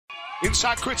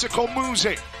Inside Critical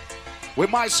Music. With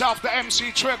myself, the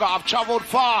MC Trigger. I've traveled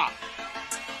far.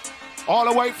 All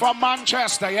the way from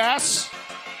Manchester, yes?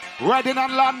 Reading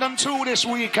and London too this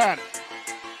weekend.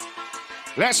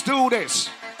 Let's do this.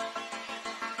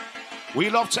 We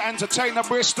love to entertain the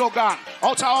Bristol gang.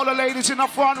 Out to all the ladies in the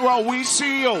front row, we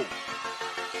see you.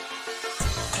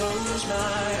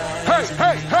 Hey,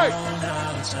 hey,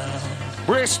 hey.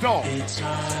 Bristol.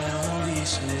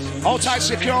 Outside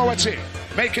security.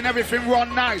 Making everything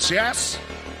run nice, yes?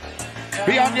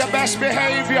 Be on your best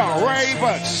behavior,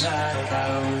 ravers.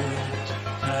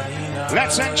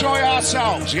 Let's enjoy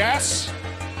ourselves, yes?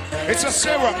 It's a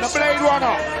Serum, the Blade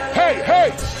Runner. Hey,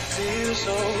 hey.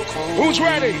 Who's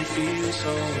ready?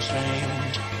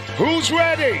 Who's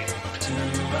ready?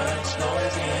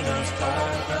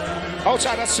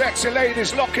 Outside the sexy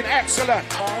ladies looking excellent.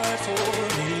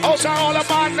 Outside all the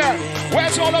men there.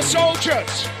 Where's all the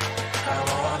soldiers?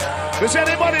 Does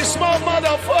anybody smell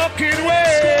motherfucking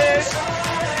way?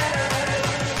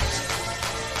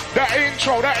 The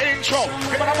intro, the intro.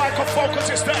 Give me the microphone because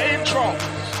it's the intro.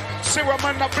 Serum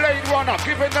and the Blade Runner,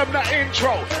 giving them the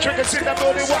intro. Triggers in the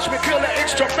building, watch me kill the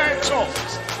instrumental.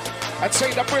 And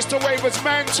say the Bristol wave is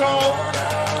mental.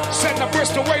 Send the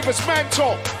Bristol wave is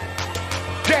mental.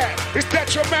 Yeah, it's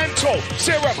detrimental.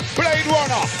 Serum, Blade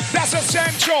Runner, that's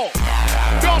essential.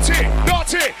 Dirty,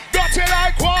 dirty, dirty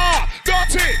like what?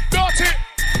 Dirty, dirty.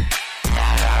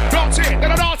 Dirty,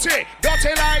 dirty,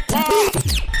 dirty like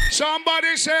what?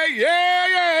 Somebody say yeah,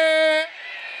 yeah.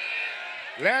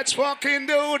 Let's fucking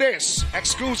do this.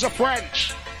 Excuse the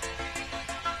French.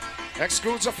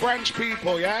 Excuse the French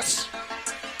people, yes?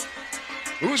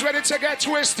 Who's ready to get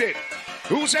twisted?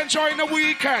 Who's enjoying the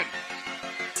weekend?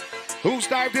 Who's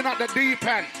dived in at the deep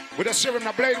end with the Serum,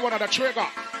 the Blade Runner, the Trigger?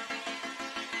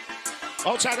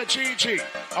 Outside the GG,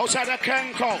 outside the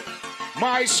Kenko,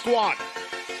 my squad.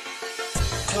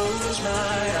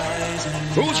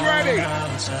 Who's ready?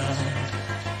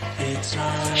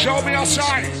 Show me your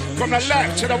sign from the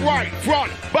left to the right,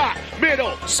 front, back,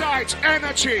 middle, sides,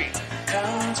 energy.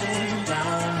 Counting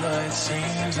down, but it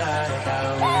seems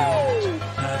like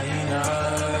not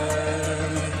enough.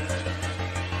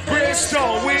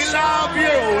 Bristol, we love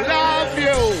you, love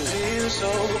you. Feels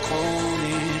so cold,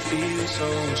 it feels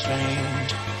so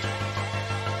strange.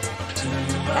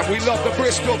 And we love the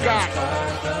Bristol gang.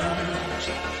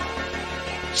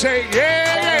 Say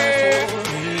yeah, yeah.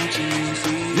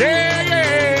 Yeah,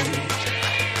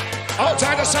 yeah.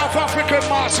 Outside the South African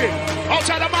massive.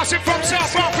 Outside the massive from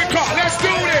South Africa. Let's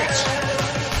do this.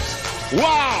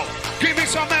 Wow. Give me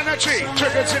some energy.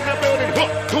 Triggers in the building.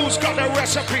 Who's got the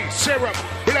recipe? Serum,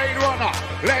 Blade Runner.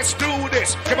 Let's do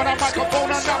this. Give me the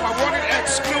microphone and now I'm running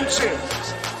exclusive.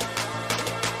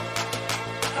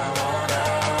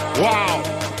 Wow.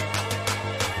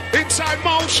 Inside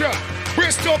motion.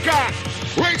 Bristol gang.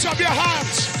 Raise up your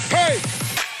hands. Hey.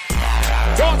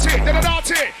 Dirty,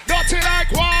 dirty, dirty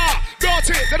like what?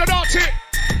 Dirty, dirty.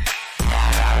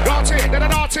 Dirty,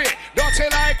 dirty, dirty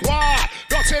like what?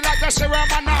 Dirty like the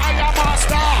Serum and the Iron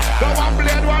Master. The one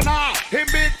Blade Runner, in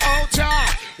big outer.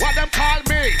 What them call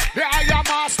me, the Iron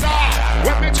Master.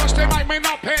 When me touch the mic, me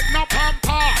no pick, no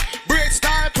pamper. Brit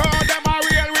style curl, them a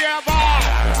real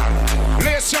raver.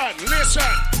 Listen,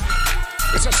 listen.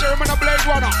 It's a Serum and a Blade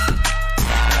Runner.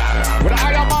 With the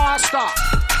Iron Master.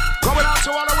 Coming out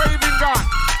to all the raving gang.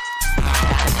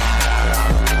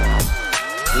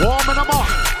 Warming them up.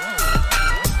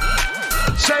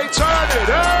 Say turn it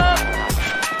up.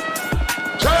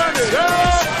 Turn it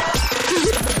up.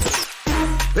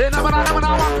 Pin them and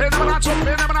one, pin them and two,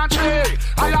 pin them and three.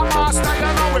 I am master,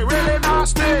 you know we really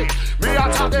nasty. Me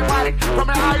attack the mic from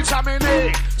my height to my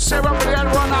knee. Serum Blade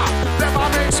Runner, never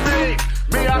makes me.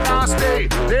 Me a nasty,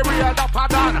 they real up and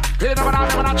down. Pin them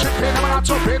and three, pin them and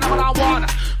two, pin them and one.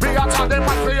 Me attack the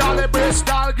mic for all the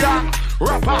Bristol gang.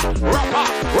 Rapper, rapper,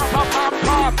 rapper, pam,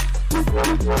 pam.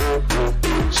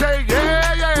 Say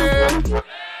yeah, yeah.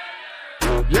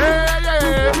 Yeah,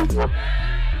 yeah.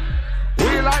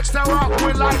 We likes the rock,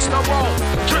 we likes the roll.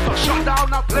 Trigger shut down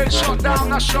the place, shut down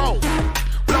the show.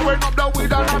 Blowing up the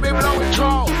weed and I be blowing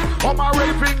through. On my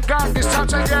raving gang, it's time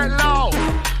to get low.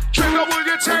 Trigger, will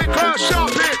you take her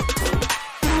shopping?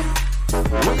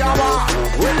 We are one,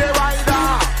 we the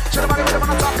rider. Tell them I'm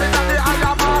on top and the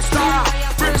Iron Master.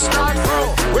 Bristol crew,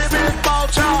 we big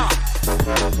vulture.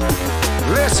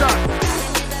 Listen.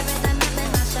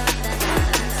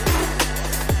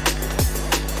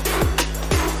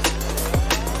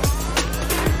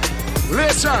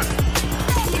 Listen.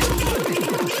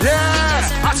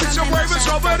 Yeah, I see some wavers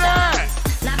over there.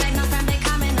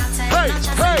 Hey,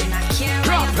 hey,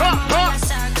 come, come, come.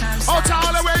 Out to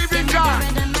all the waving guys.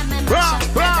 Run,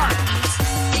 run.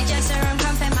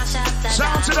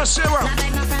 a Serum.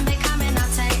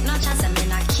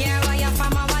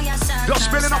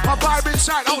 Just building up a vibe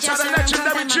inside. Outside the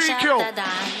legendary GQ.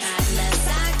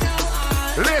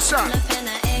 Listen.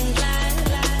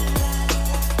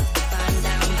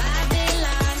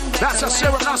 That's a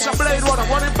Serum, that's a Blade Runner.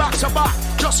 Running back to back.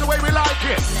 Just the way we like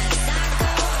it.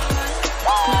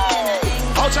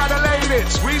 Outside the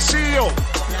ladies, we see you.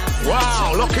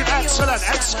 Wow, looking excellent,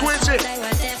 exquisite.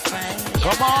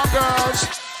 Come on, girls.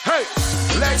 Hey,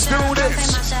 let's do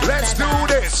this. Let's do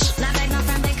this.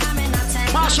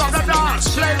 Mash up the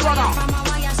dance, Blade Runner.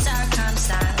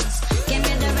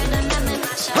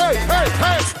 Hey, hey,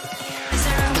 hey.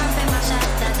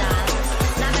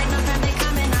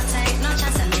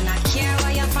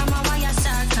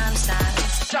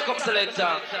 Jack up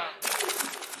selector.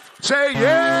 Say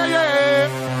yeah, yeah.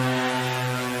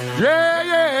 Yeah,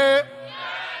 yeah.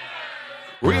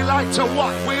 We like to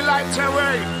what? We like to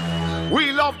rave.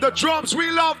 We love the drums,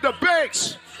 we love the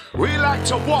bass. We like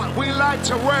to what? We like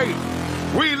to rave.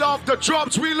 We love the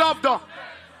drums, we love the...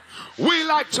 We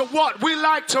like to what? We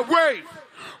like to rave.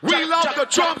 We love the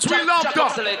drums, we love the...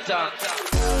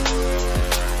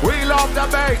 We love the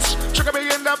bass. Trigger me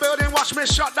in the building, watch me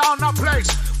shut down the place.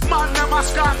 Man, them a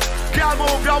scan, girl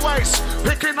move your waist.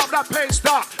 Picking up that pace,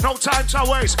 dog, no time to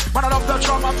waste. Man, I love the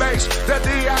drum and bass, the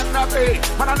D and the B.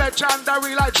 Man, I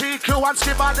legendary like GQ and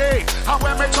Skibadee. And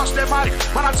when we touch the mic,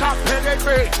 man, I top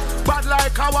pedigree. Bad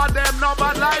like our them, no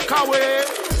bad like our way.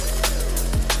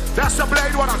 That's the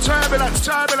Blade Runner, turbulence,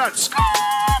 turbulence.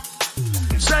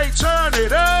 Say turn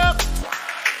it up.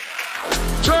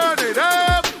 Turn it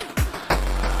up.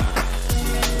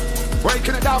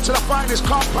 Breaking it down to the finest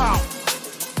compound.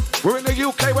 We're in the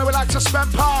UK where we like to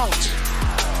spend pounds.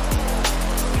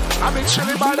 I've been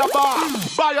chilling by the bar.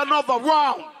 Buy another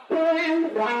round.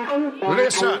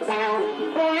 Listen.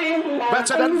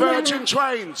 Better than Virgin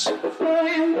trains.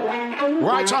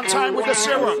 Right on time with the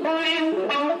Serum.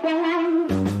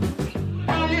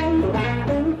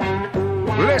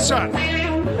 Listen.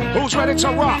 Who's ready to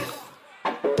rock?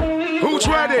 Who's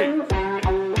ready?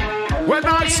 When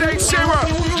I say Serum,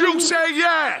 you say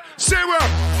yeah. Serum.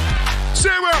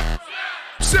 Serum,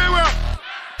 Serum,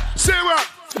 Serum.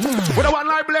 With a one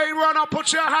like Blade Runner,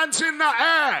 put your hands in the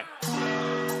air.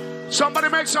 Somebody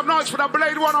make some noise for the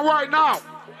Blade Runner right now.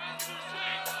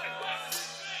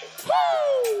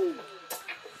 Woo!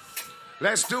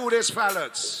 Let's do this,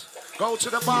 fellas. Go to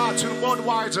the bar, 2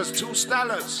 Budweisers, 2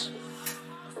 Stellas.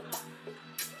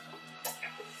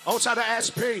 Outside the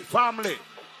SP, family.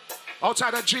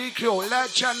 Outside the GQ,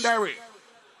 legendary.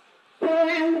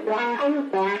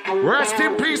 Rest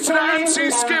in peace to the MC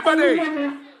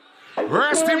Skibadee.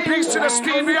 Rest in peace to the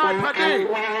Stevie Ipadee.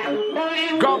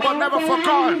 Gone but never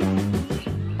forgotten.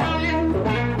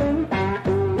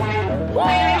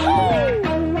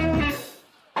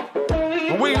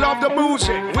 We love the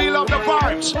music. We love the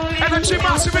vibes. Energy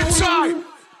massive inside.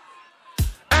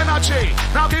 Energy.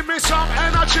 Now give me some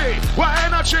energy. What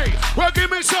energy? Well, give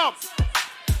me some.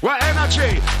 What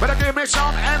energy? Better give me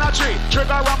some energy.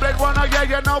 Trigger and Blade Runner, yeah,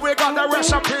 you know we got the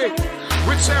recipe.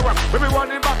 With Serum, we be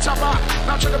running back to back.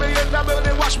 Now trigger me in the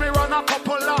building, watch me run a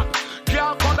couple lap.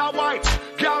 Girl color white,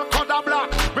 girl color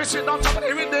black. We sit on top of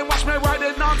the rhythm, watch me ride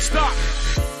it non-stop.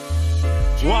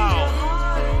 Wow.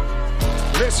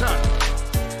 Listen.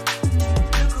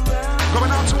 Coming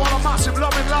out to all a massive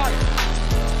loving life.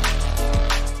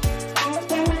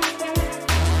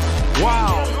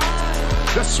 Wow.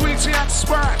 The Sweetie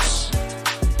Express.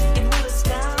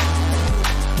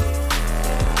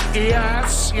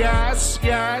 Yes, yes,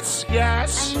 yes,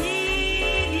 yes.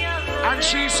 And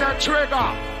she said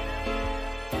trigger.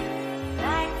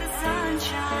 Like the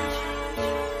sunshine.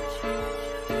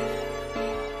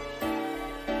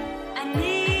 I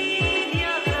need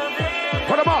your love.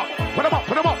 Put them up, put them up,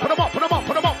 put them up, put them up, put them up,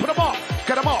 put them up, put them up.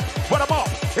 Get them up, put them up.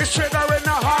 It's trigger in the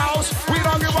house. We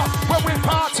don't give up when we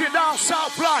party down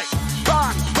South Flight.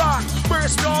 Bang, bang,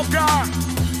 Bristol gang.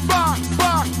 Bang,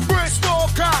 bang, Bristol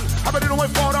gang. I've been doing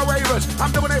it for the Ravens.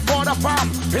 I'm doing it for the fam.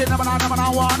 Hit number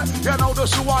 1. You know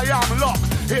this who I am. Look,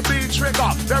 it be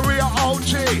trigger, the real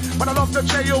OG. But I love the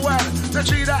J-U-N, the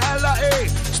G, the L, the E.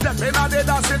 Stepping on the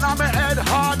dancing on my head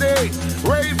hardy.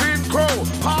 Raving crew,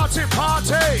 party,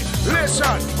 party.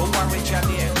 Listen.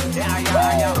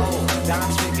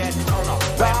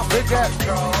 Don't forget.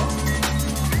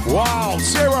 Wow,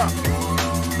 Sarah.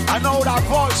 I know that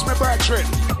voice, my brethren.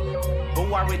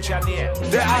 Who are with your name?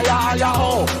 The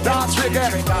I-I-I-O, dance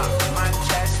again.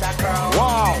 Manchester girl.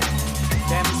 Wow.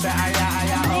 Them say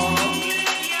I-I-I-O.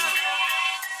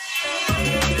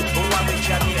 Who are with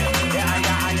your name? The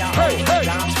I-I-I-O. Hey, hey.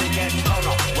 Dance again. Oh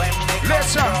no. When they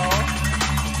Listen. come,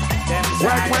 them say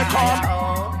When we come.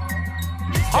 I-I-I-O.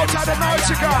 Outside the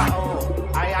noisy guy.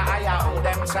 Aya, aya, oh,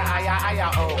 them say aya, aya,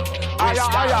 oh. Aya,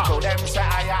 aya. Them say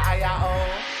aya, aya, oh.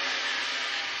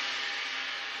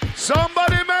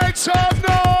 Somebody make some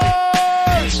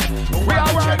noise. We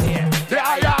are ready. The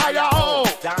aya, aya, oh.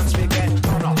 Dance we get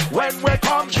turn up. When we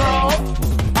control.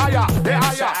 Aya, the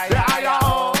aya,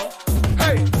 oh.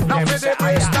 Hey, now we the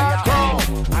bass start grow.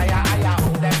 Aya, aya,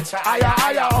 oh, them say Aya,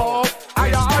 aya, oh.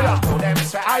 Aya, aya. them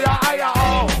say Aya, aya,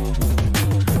 oh.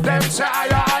 Them say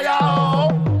aya, aya, oh.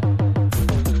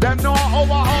 Them know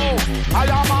over, oh.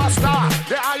 Aya master.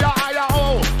 The aya,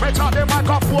 oh. We talk the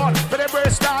microphone for the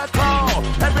bass start grow.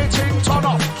 Everything turn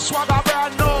up. Swagger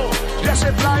brand new. Yes,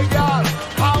 it fly, girl.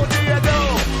 How do you do?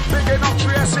 Picking up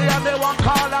Tracy and they want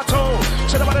call her too.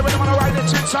 So nobody really wanna ride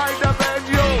it inside the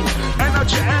venue.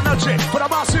 Energy, energy for the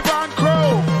massive and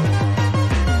crew.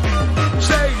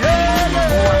 Say yeah,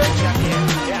 yeah.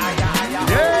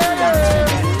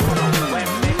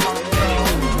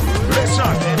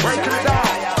 Listen, breaking it down.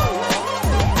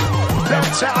 Them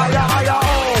say aya, aya, oh.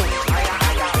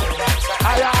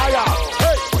 Aya, aya.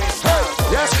 Hey, hey,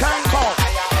 yes, can come.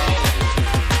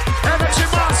 Energy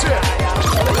massive.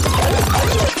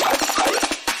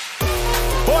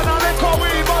 Bonale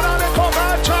weed, bonale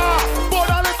ganja,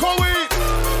 bonale weed.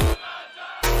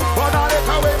 Bonale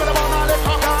weed, bonale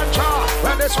ganja.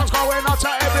 When this one's going out to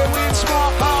every weed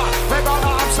smoker, they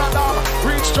gonna Amsterdam,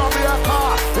 reach Jamaica.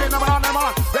 In them on them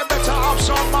on, they better have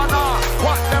some manner.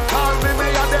 What them call me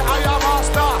and the aya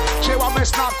master. She want me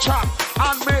Snapchat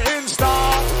and me Insta.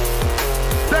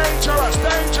 Dangerous,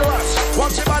 dangerous.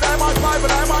 Once in my MI5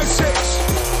 and MI6.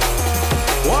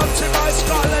 Once in my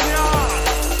Scotland Yard.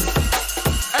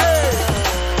 Hey.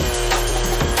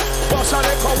 Boss a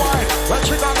little wine. When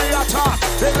trigger me attack,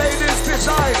 the ladies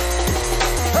decide.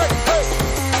 Hey, hey.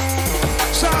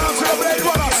 Sounds of the blade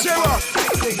runner, Serum.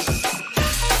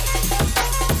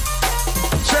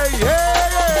 Say yeah,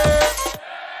 yeah.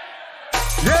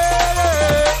 Yeah,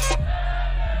 yeah.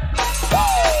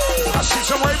 I see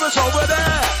some ravers over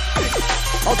there.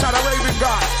 Outside the raving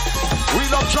guy. We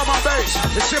love drum and bass.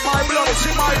 It's in my blood, it's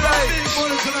in my veins.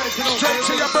 Straight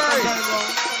to your brain.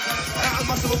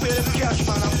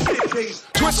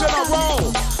 Twist and a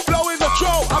roll. Blowing the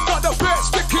throat. I've got the best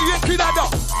sticky icky that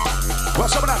up. Well,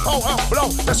 some of that blow.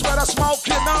 That's where the smoke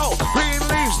you know. Green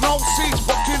leaves, no seeds,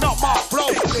 fucking up my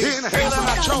flow. Inhale and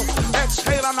I choke,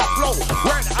 exhale and I flow.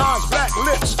 Red eyes, black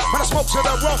lips. When I smoke to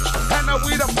the roach and the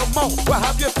weed I promote. Well,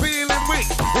 have you feeling weak?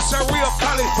 It's a real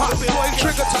Cali pop. Boy,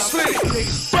 trigger to sleep.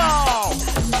 Boom!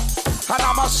 And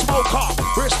I'm a smoker.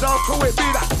 Bristol crew it be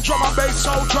that drum and bass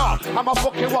soldier. I'm a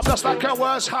fucking up just like a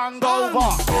worst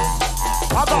hangover.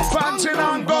 I got fans in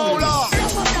Angola.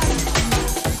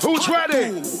 Who's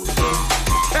ready?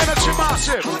 Energy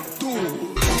massive.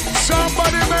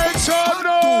 Somebody make some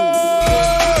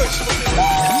noise.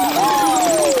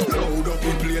 Load up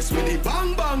the place with the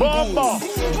bang bang boom.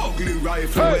 Ugly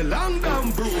rifle with long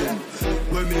damn broom.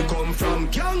 When me come from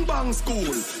gangbang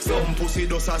school, some pussy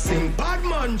does a sing bad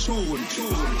man tune.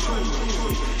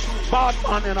 Bad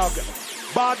man, you know.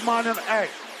 Bad man, you know. Hey,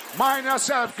 mind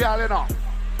yourself, girl, you know.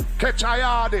 Catch a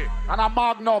yardie and a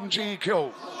Magnum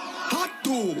GQ. Hot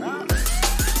tool.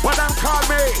 What them call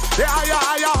me? The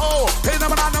aya, oh. Pin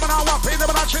them on one, pin them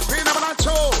on two, pin them on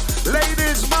two.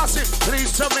 Ladies, massive,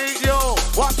 pleased to meet you.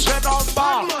 What's your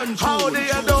number? How do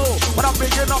you do? When I'm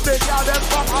picking up the girl, them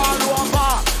from all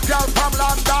over. Girl from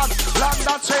London,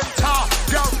 London Center.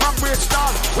 Girl from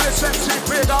Bristol, with a sexy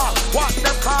figure. What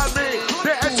them call me?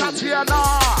 The entertainer.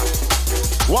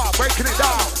 What, breaking it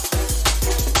down?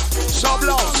 So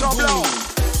blow, so blow.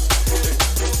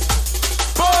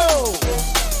 Boom!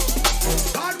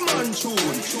 Bad man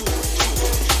tune.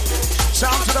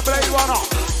 Sound to the blade runner.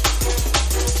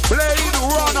 Blade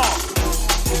runner.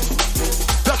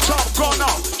 The top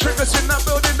gunner. Triggers in the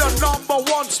building, the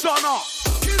 #1 stunner.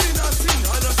 Killing a sin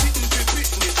and a sitting to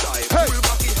fitness type. Hey. Pull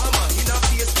back the hammer in a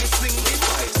face, me swing the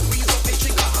pipe. Squeeze up the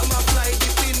trigger, hammer fly the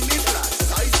pin, me flat.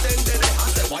 I stand there, I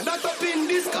say, why not up in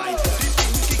the sky? The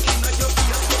thing kicking at your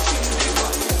feet, touching the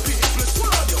ground. People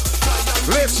swallow you.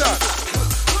 Listen.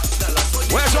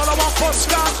 Where's all our fun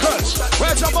stankers?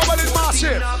 Where's the bubbling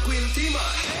massive?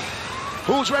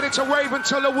 Who's ready to wave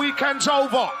until the weekend's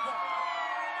over?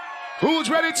 Who's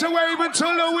ready to wave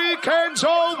until the weekend's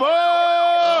over?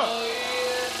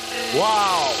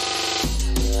 Wow.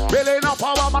 Building up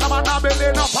our man,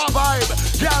 building up our vibe.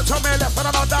 Girl to me left and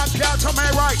another girl to me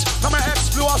right. Now me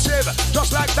explosive,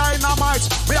 just like dynamite.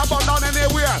 Me a burn down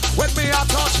anywhere when me a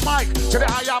touch mic. To the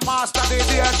higher master, the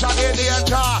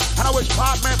danger. And I wish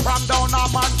part me from down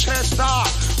in Manchester.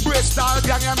 Bristol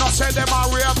gang, you know say them a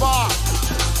raver.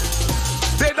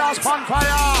 They don't Cause fun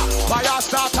fire. Fire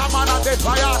starter, man, and the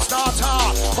fire starter.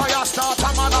 Fire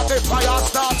starter, man, and the fire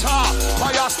starter.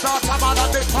 Fire starter, man,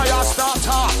 and the fire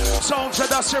starter. Sound to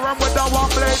the serum with the one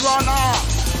blade runner.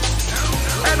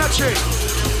 Energy.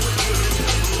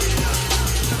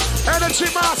 Energy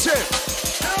massive.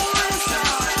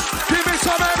 Give me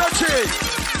some energy.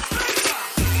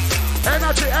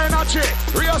 Energy, energy.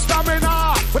 Real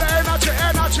stamina. For the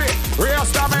energy. Real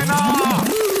stamina.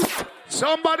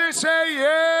 Somebody say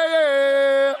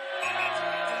yeah.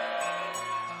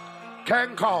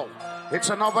 Kenko, it's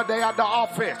another day at the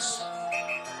office.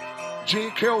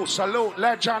 GQ, salute,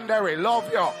 legendary, love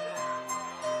you.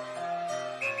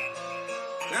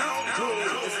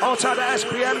 Outside the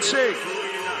SPMC.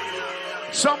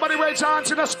 Somebody raise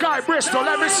hands in the sky, Bristol,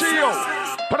 let me see you.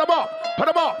 Put them up, put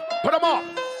them up, put them up.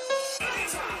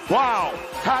 Wow,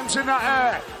 hands in the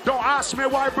air. Don't ask me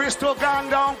why Bristol gang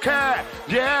don't care.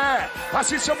 Yeah, I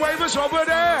see some wavers over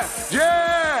there.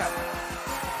 Yeah.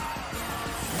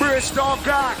 Bristol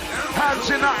gang, hands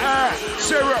in the air.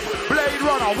 Serum, Blade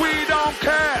Runner, we don't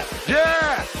care.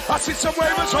 Yeah, I see some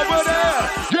wavers over there.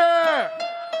 Yeah.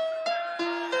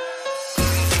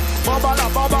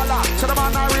 Babala, to the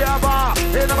man I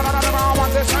river. In the man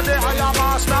one day Sunday I am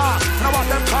master. And I want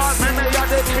them call me are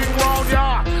the king round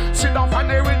ya. Sit down and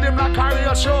they rhythm like a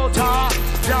real shooter.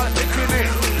 Y'all bikini,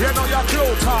 you know you're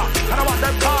cuter. And I want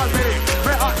them call me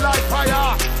hot like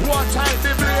fire. One time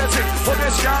they blazing for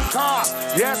this young car.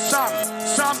 Yes,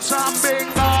 some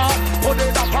bingo. Put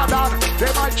it up and down,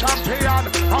 they my champion.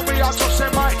 And we are just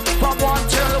a mic from 1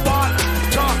 till 1.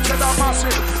 Talk to the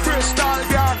massive, Bristol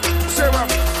gang. Serum,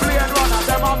 Blade Runner,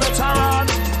 them are veteran.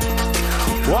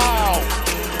 Wow.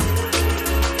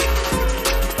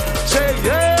 Say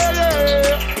yeah.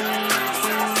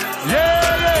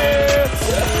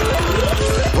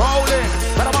 Rolling,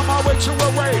 but I'm on my way to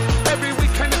away. Every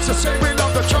weekend it's the same, we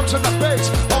love the drums and the bass.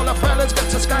 All the fellas get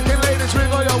to skanking, ladies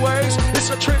wiggle your waist. It's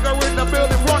a trigger in the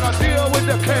building, run a deal with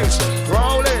the case.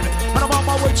 Rolling, but I'm on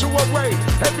my way to away.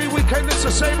 Every weekend it's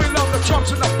the same, we love the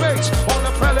drums and the bass. All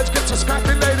the fellas get to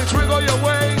skanking, ladies wiggle your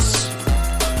waist.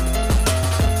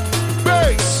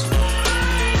 Bass.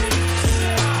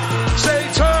 Say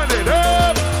turn it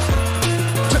up.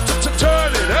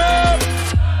 Turn it up.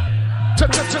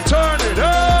 Turn it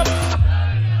up.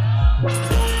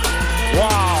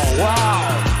 Wow.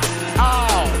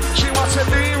 Ow. She wants a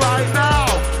D right now.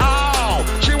 Ow.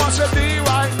 She wants a D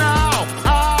right now.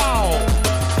 Ow.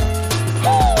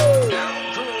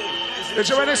 Woo. Is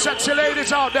there any sexy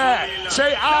ladies out there?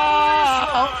 Say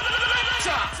ow.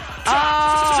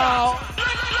 Ow.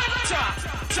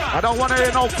 I don't want to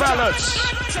hear no fellas.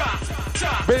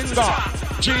 Bingo.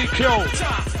 GQ.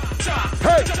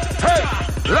 Hey,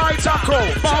 light tackle,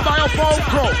 Baba your phone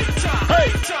crew. Hey.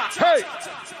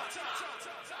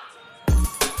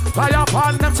 Fire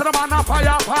upon them, to the man,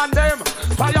 fire upon them.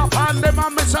 Fire upon them,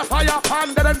 and miss a fire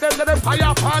upon them.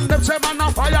 Fire upon them, say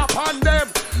man, fire upon them.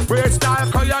 Great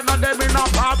style, cause you know them in no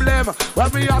problem.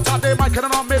 When we out of them, I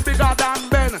cannot me bigger than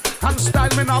Ben. And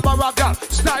style me no borrow girl,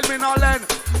 style me no lend.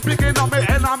 Bigging on me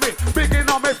enemy, bigging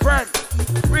on me friend.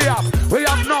 We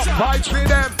have no fights with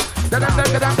them. To the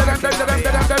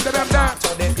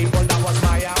people, that was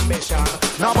my ambition.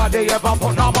 Nobody ever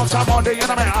put no amount of money in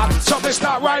my hand. So me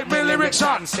start write me lyrics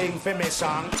and sing for me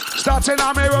song. Starting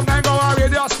on me room, then go on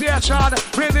radio station.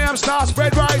 My name start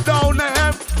spread right down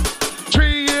them.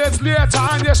 3 years later,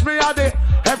 and yes, me had it.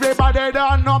 Everybody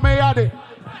don't know me had it.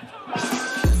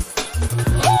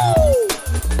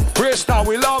 Bristol,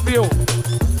 we love you.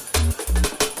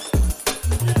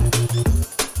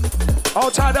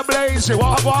 Outside the blaze,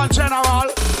 what one general?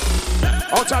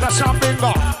 Outside the Sam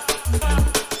Bingo.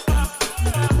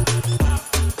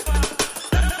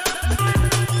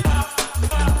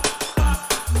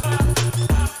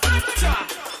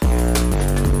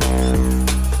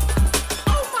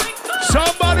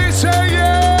 Somebody say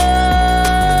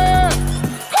yeah!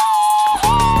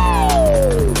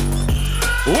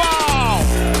 Wow!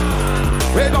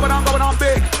 We're going on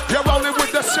big. You're rolling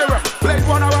with the syrup. Blade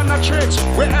Runner on the tricks.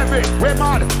 We're heavy, we're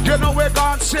mad. You know we're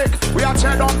gone sick. We are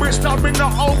teared on Bristol, bring the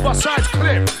oversized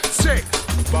clip. Sick.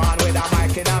 Born with a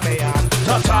mic in a me hand.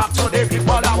 To talk to the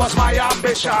people, that was my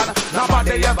ambition.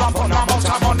 Nobody ever put no amount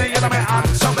of money in my hand.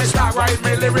 So they start write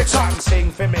me lyrics and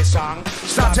sing for me song.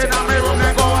 Starting on me room,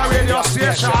 then go a radio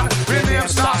station. My name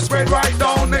start spread right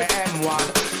down the M1.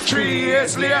 3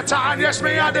 years later, and yes,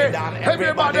 me had it.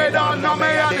 Everybody don't know me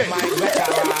had it.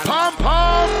 Pump,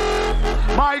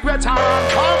 my veteran.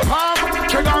 Pump,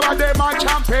 Trigger a day, my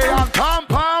champion.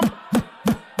 Pump,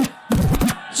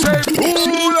 say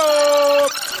pull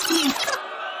up.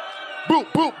 Boop,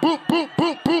 boop, boop, boop,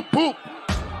 boop, boop, boop.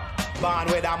 Born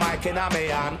with a mic in a me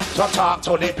hand. To talk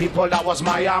to the people, that was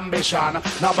my ambition.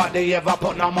 Nobody ever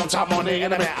put no amount of money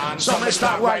in me hand. So me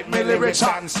start write me lyrics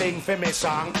and sing for me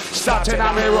song. starting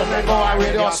on me room, then go a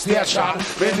radio station.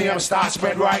 The name start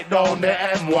spread right down the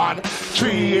M1.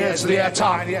 3 years later,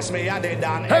 And yes, me a the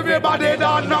done. everybody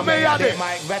done know me a the the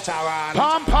mic veteran.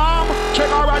 pom pom.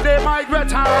 Trigger a the mic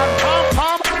veteran. Pom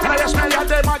pom. And I just me a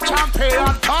the mic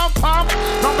champion. Pom pom.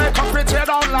 No make up pretty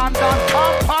down London.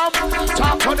 Pom pom.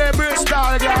 Talk to the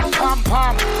Bristol again. Pom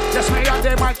pom. Yes me a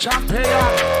the mic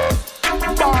champion.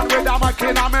 Born with a mic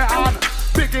in me hand.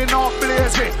 Bigging up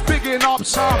Blazy, bigging up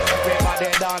Sam. Everybody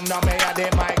done know me a the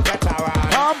mic veteran.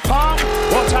 Pom pom,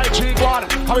 what I G1,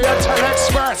 how you tell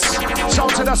express.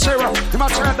 Sound to the Serum, you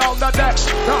might turn down the decks.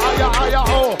 The higher,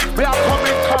 oh, me are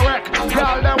coming correct.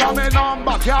 Y'all them want me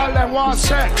number, y'all them want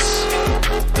sex.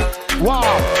 Wow.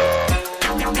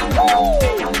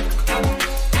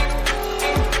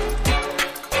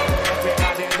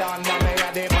 Everybody done know me a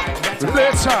the mic veteran.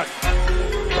 Listen,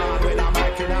 Born with a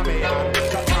mic in a me hand. To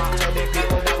talk to the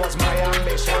people, that was my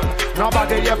ambition.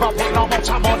 nobody ever put no much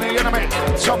money in me.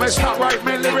 So me start write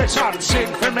me lyrics and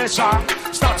sing for me song.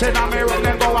 Starting on me room,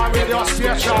 then go on radio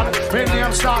station. Me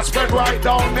name start spread right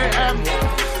down the M.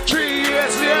 3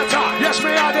 years later, yes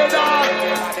me I did all.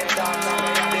 Everybody done know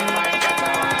me a the mic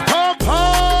veteran. Pom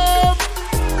pom,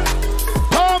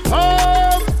 pom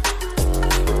pom,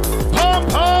 pom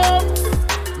pom.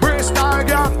 Bristol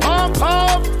gang, pom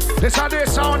pom. This a the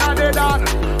sound of the done.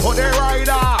 Oh the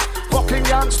rider, fucking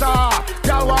gangster.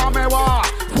 Girl want me war,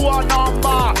 poor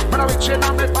number. When I reach in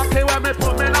on me pocket when me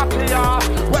put me lucky ya.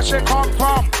 Where she come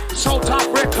from? South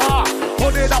Africa.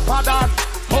 Who the dapper done?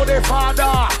 Who the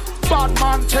father? Bad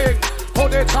man thing. Who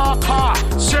the talker?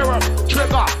 Serum,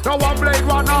 trigger, no one blade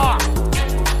runner.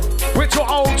 We too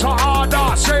old to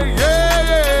order. Say yeah,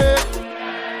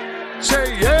 yeah. Say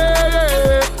yeah,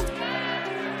 yeah.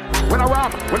 When I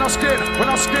rap, when I skin, when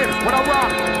I skin, when I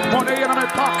rap. Money in my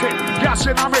pocket, gas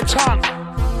in my tongue.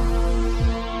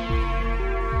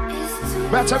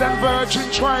 Better than Virgin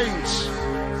Trains.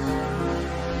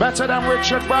 Better than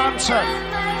Richard Branson.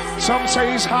 Some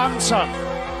say he's handsome.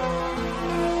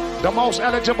 The most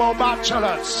eligible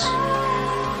bachelors.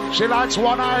 She likes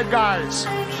one-eyed guys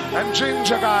and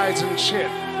ginger guys and shit.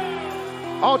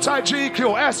 Outside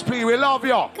GQ, SP, we love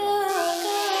you.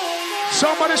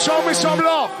 Somebody show me some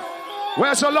love.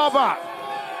 Where's the lover?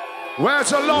 Where's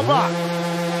the lover?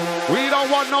 We don't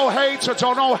want no hatred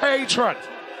or no hatred.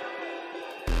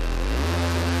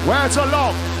 Where's the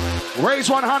love? Raise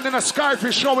one hand in the sky if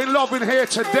you're showing love in here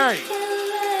today.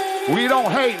 We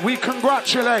don't hate, we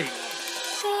congratulate.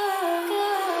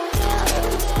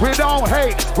 We don't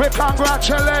hate, we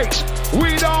congratulate.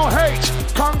 We don't hate,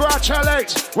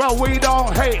 congratulate. Well, we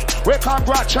don't hate, we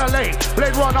congratulate.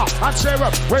 Blade Runner and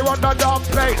Serum, we run the dumb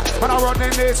plate. When I run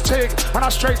in this thing, when I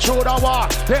straight through the war,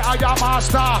 they are your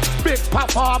master, big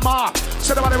performer.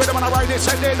 Say the money with them when I ride this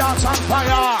and they dance on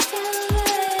fire.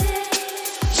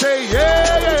 Say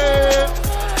yeah, yeah,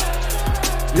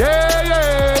 yeah,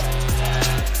 yeah.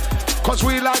 Cause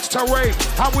we likes to rave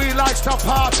and we likes to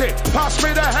party. Pass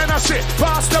me the Hennessy,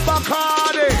 pass the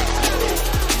Bacardi.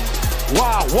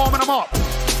 Wow, warming them up.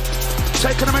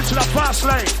 Taking them into the fast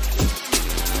lane.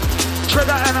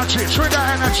 Trigger energy, trigger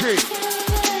energy.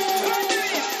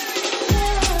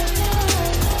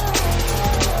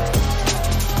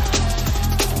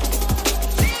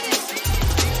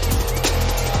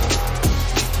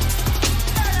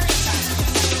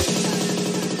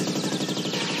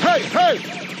 Hey, hey.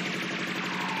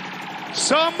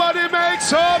 Somebody make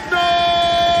some noise!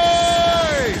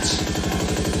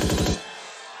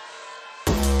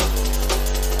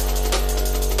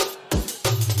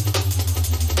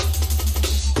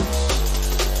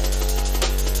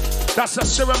 That's the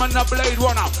Serum and the Blade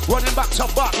Runner, running back to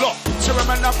back, look. Serum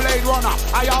and the Blade Runner,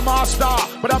 I am a star,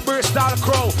 but a Bristol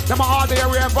crew, them are all the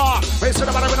river. They say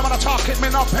about it, when I'm talking, me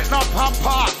no pit, no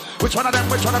pamper. Which one of them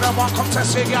want come to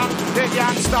see ya? The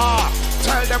gangster.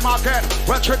 Tell them again,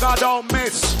 when Trigger don't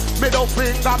miss. Middle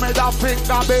finger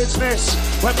business.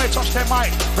 When me touch the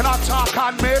mic, when I talk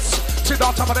and miss. Sit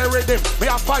on top of the rhythm, me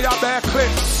a fire their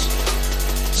clips.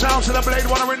 Sounds of the Blade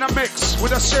Runner in the mix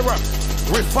with the Serum.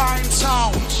 Refined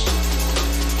sounds.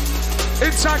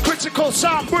 Inside Critical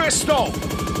Sound Bristol.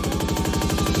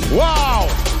 Wow.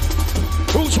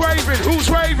 Who's raving? Who's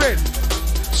raving?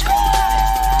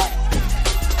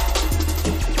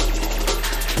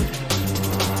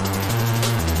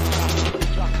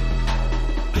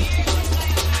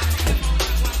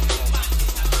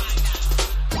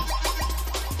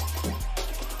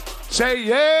 Say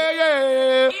yeah,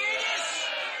 yeah.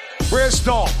 Yes.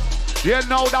 Bristol, you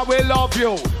know that we love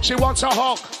you. She wants a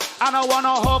hug and I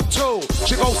wanna hug too.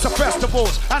 She goes to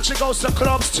festivals and she goes to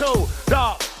clubs too.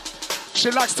 Dog. She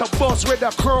likes to buzz with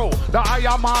the crew, the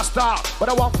Aya Master, but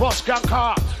I want Bush Gang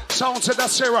Car. Sound to the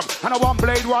Serum, and I want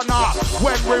Blade Runner.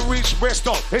 When we reach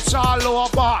Bristol, it's all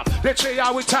over. The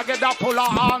trio we tag it up, pull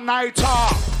out all nighter.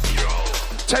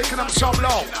 Taking them so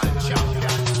low.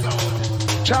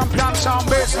 Champion sound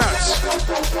business.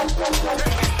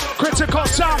 Critical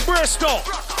sound Bristol.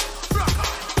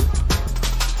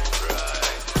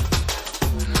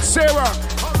 Serum.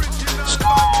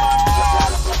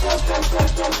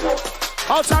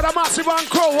 Outside the massive and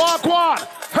crew, walk one.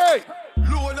 Hey.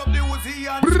 Load up the Uzi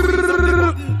and squeeze up the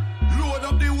button. Load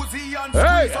up the Uzi and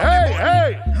Hey, hey,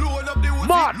 hey. Load up the Uzi.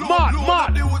 Mad.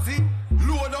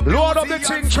 Load up the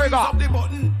thing trigger.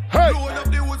 Hey. Load up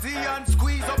the Uzi and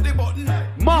squeeze up the button.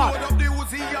 Mad. Load up the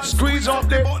Uzi and Squeeze up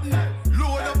the button.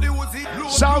 Load up the Uzi.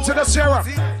 Sound to the Serum.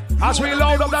 As we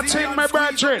load up that thing, my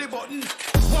brethren.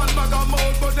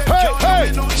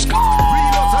 Hey.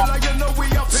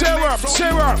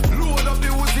 Serum. Load up the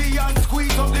Uzi and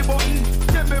squeeze up the button.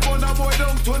 Get me burn a boy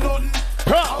down to nothing.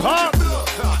 Pop.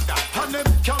 And them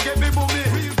can't get me boomy.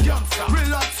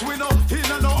 Relax, we no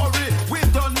in no hurry. We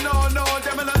don't know,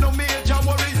 them and no major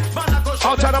worries.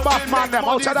 Outside the Batman, them.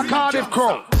 Outside the Cardiff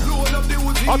crew.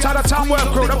 Outside the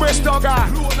Tamworth crew, the Bristol guy.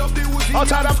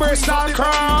 Outside the Bristol crew.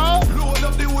 Load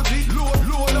up the Uzi.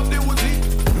 Load up the Uzi.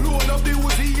 Load up the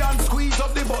Uzi and squeeze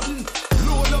up the button.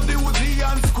 Load up the Uzi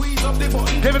and squeeze up the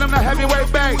button. Giving them the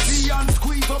heavyweight bass.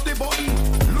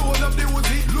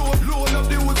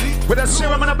 With a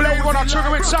Serum and a Blade Runner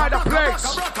trigger inside the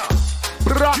place.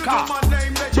 Braka.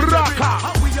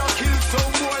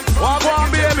 Walk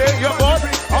on, baby, you're good.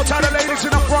 Outside the ladies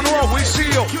in the front row, we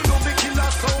see you.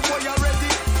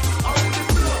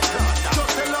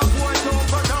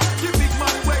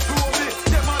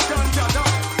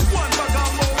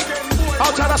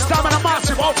 Outside the stamina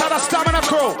massive, outside the stamina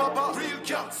crew.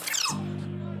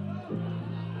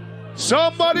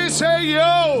 Somebody say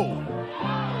yo.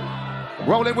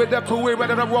 Rolling with the crew, we're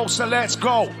ready to roll, so let's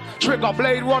go. Trigger,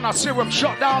 Blade Runner, Serum,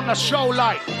 shut down the show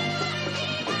light.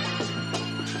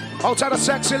 Outside the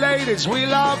sexy ladies, we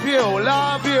love you,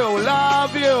 love you,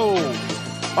 love you.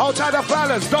 Outside the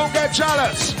fellas, don't get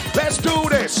jealous. Let's do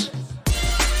this.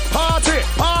 Party,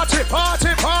 party,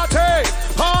 party, party,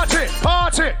 party,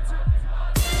 party.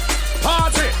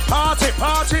 Party, party,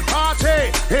 party,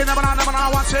 party. In the banana,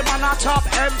 once him on the top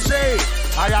MC.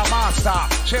 I am master,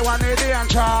 she want the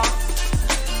danger.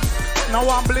 No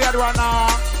one Blade Runner.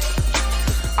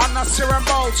 I'm the Serum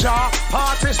vulture.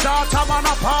 Party starter, man,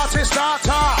 a party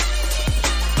starter.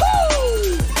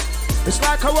 Woo! It's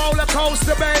like a roller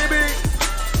coaster, baby.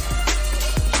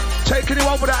 Taking you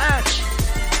over the edge.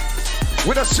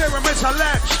 With a Serum, it's a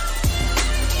ledge.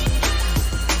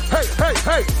 Hey, hey,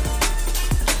 hey.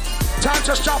 Time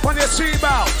to strap on your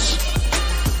seatbelts.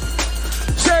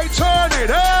 Say, turn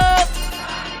it up.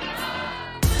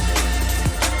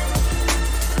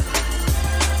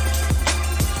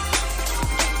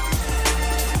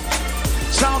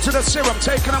 Sound to the Serum,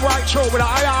 taking them right through with a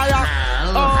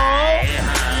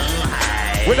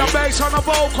with a bass on the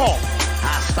vocal.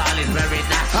 Our style is very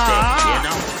nasty, you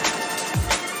know.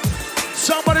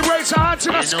 Somebody raise a hand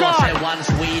to the sky. Say once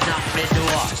we knock the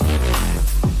door.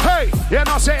 Hey, you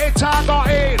know say it I got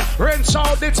in. Rinse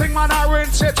out the thing, man, I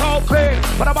rinse it all clean.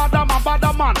 But about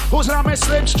the man, who's in a Miss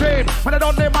Slim Stream? When I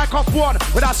don't need microphone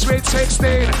with a sweet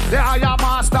 16. The Aya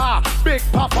Master, big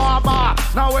performer.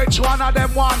 Now which one of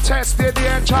them want test the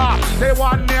danger? They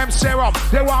want name Serum,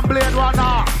 they want Blade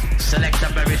Runner. Select a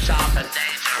very sharp and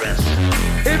dangerous.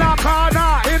 In a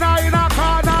corner, in a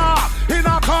corner, in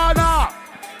a corner.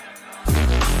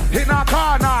 In a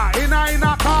corner, in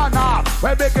a corner.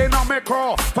 We begin on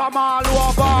micro from all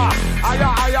over.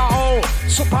 Aya, oh,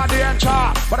 super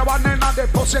danger. But the one in the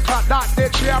pussy cut that the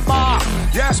chamber.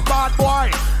 Yes, bad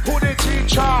boy, who the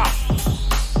teacher?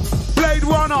 Blade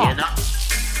Runner.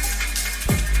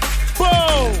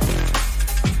 Boom.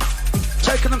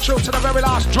 Taking them through to the very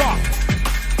last drop.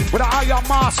 With the Aya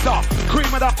Master.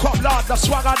 Cream of the crop, Lord, the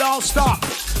swagger don't stop.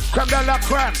 Creme de la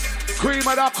creme, cream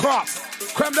of the crop.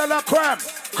 Creme de la creme.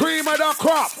 Cream of the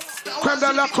crop, creme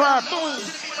de la creme.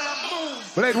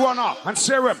 Blade Runner and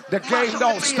Serum, the game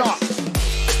don't stop.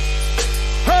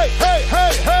 Hey, hey,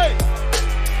 hey, hey.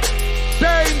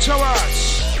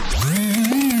 Dangerous.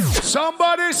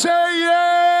 Somebody say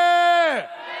yeah.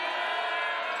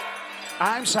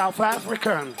 I'm South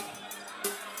African.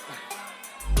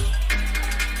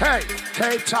 Hey,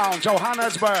 Cape Town,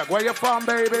 Johannesburg. Where you from,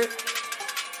 baby?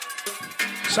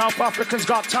 South Africans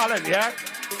got talent, yeah?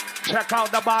 Check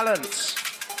out the balance.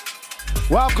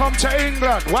 Welcome to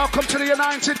England. Welcome to the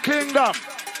United Kingdom.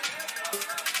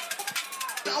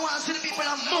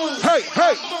 Hey,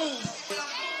 hey.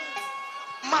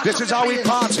 This is how we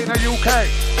party in the UK.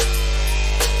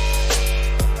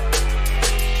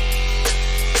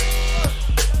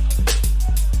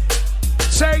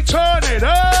 Say turn it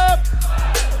up.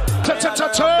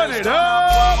 Turn it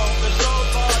up.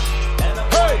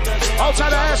 Hey,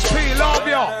 outside the SP, love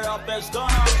you.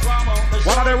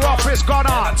 One of the roughest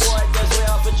gunners.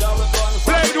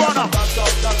 Blade Runner.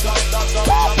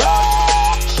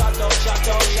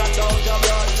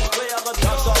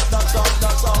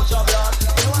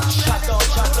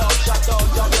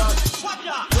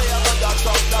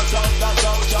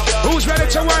 Who's ready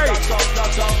to wait?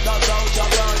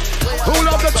 Who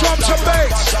love the drums and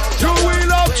bass? Do we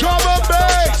love drum and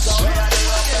bass?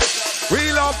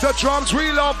 We love the drums,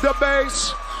 we love the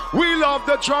bass. We love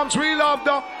the drums, we love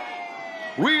the.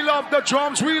 We love the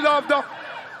drums, we love the.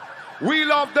 We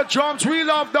love the drums, we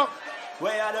love the.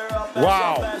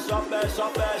 Wow.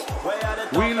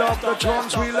 We love the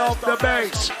drums, we love the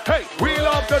bass. Hey, we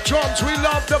love the drums, we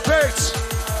love the bass.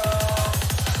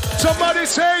 Somebody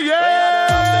say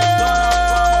yeah!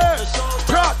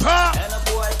 Pop, pop!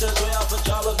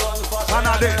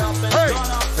 Hey,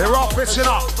 they're off fishing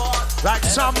up. Like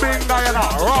some big guy and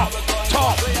rock,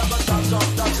 top.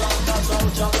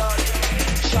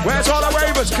 Where's all the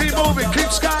ravers? Keep moving, keep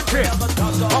skanking.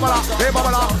 Bubble up, hey,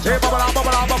 bubble up, hey, bubble up,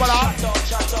 bubble up, bubble up.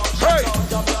 Hey!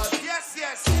 Yes,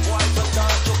 yes.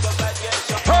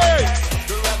 Hey!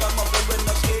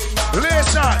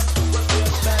 Listen!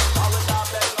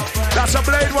 That's a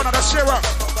Blade Runner, the Serum.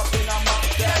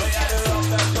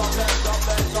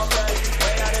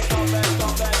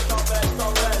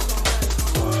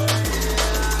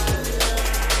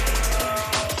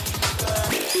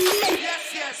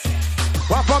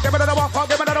 Give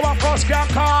me another one, first gang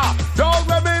car. Don't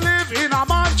let me live in a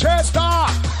Manchester.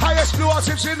 High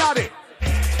explosive Cincinnati.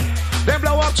 Them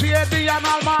blow up TRIGGA and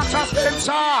all Manchester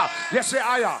Spencer. Yes, say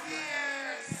higher.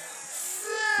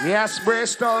 Yes,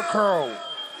 Bristol crew.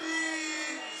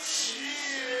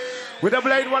 With the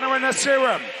Blade Runner and the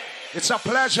Serum, it's a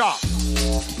pleasure.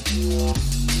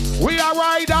 We are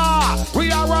rider,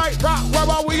 we are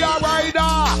we are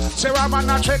rider. Serum and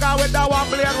the trigger with the one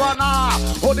Blade Runner.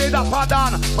 Who did the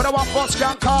pattern with the one first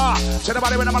gang car? Say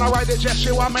nobody when I'm gonna ride it, just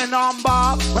she want me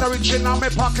number. When I reach in on me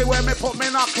pocket where me put me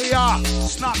Nokia.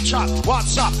 Snapchat,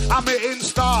 WhatsApp, and me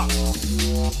Insta.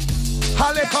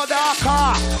 Halico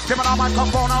Daka. Give me the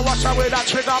microphone and watch away that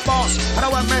trigger boss. And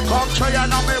when me come to you,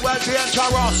 know me well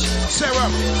dangerous.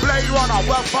 Serum, Blade Runner,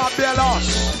 well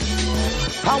fabulous.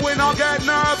 And we not get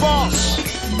nervous.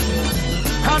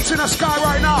 Hands in the sky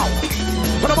right now.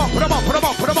 Put them up, put them up, put them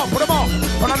up, put them up, put them up.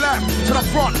 On the left, to the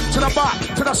front, to the back,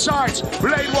 to the sides.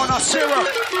 Blade Runner, Serum.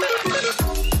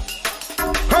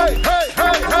 Hey, hey,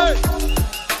 hey, hey.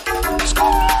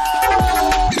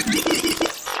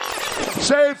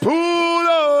 Say pull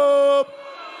up.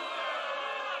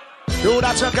 Do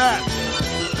that again.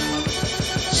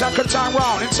 Second time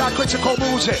round, inside critical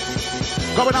music.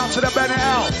 Going out to the Benny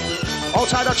L.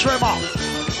 Outside the trimmer.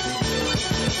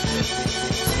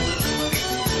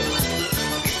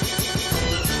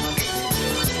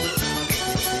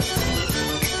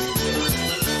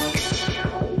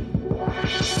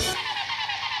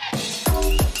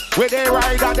 With they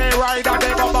rider, they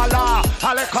go bala.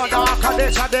 Halico Daka,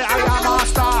 they say they are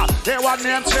master. They want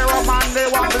name Serum and they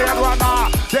want Blade Runner.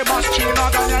 They must cheat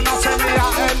on them, you know, say me a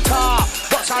enter.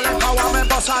 Boss Halico woman,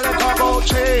 boss Halico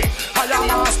Gucci. I am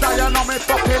master, you know me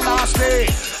fucking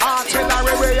nasty.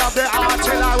 Artillery, we have the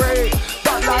artillery.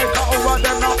 Bad like a over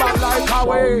them, no bad like a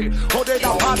way. Who did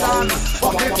the pattern?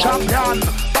 Fucking champion.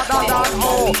 Better than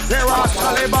oh, they are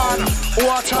Taliban. Who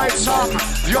a tight song?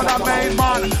 You're the main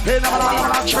man. In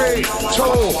a 3,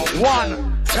 2,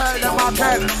 1. Tell them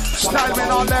again. Style me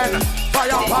on them. Fire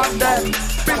upon them.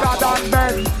 Bigger than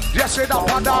men. Yes, it's up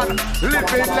and down.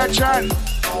 Living legend.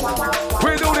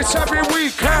 We do this every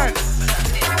weekend.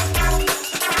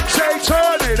 Say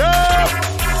turn it up.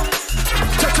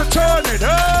 Just turn it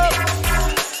up.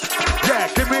 Yeah,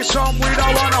 give me some weed.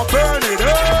 I wanna burn it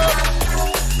up.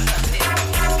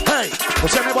 Hey,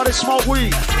 does anybody smoke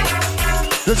weed?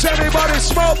 Does anybody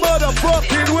smoke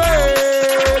motherfucking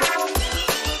weed?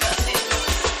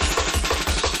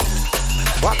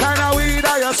 What kind of weed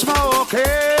are you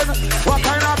smoking? What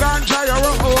kind of ganja you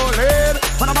rolling?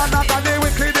 When I'm not on the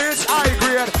weekly, this high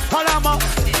grade. And I'm a...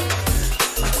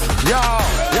 Yo,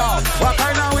 what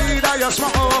kind of weed are you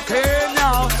smoking?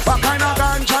 Yo, what kind of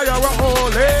ganja you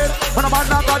rolling? When I'm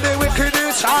not on the weekly,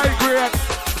 this high grade.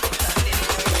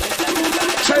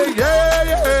 Say yeah,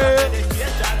 yeah.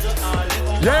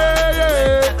 Yeah,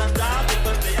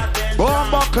 yeah.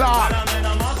 Bomba clock.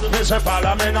 Me me say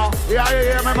follow me now. Yeah, you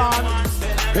hear me, man.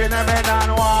 In a man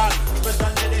and one.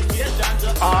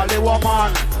 All the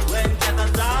woman.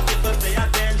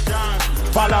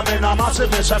 Follow me now,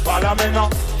 massive me say follow me now.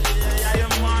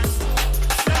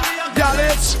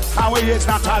 Gallets, and we is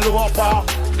not a loafer.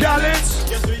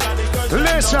 Gallets,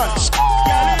 listen.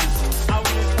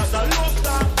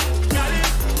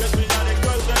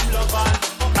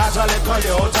 As a little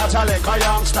youth, as a little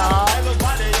youngster.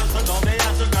 Everybody used to know me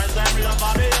as a girl, them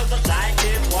lover. Me used to try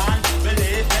keep one.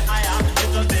 Believe me, I am.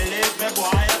 If you believe me,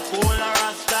 boy, a fool or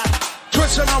rasta.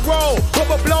 Twist in a row,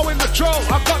 rubber blow in the drum.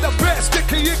 I got the best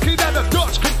sticky icky that the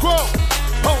Dutch can grow.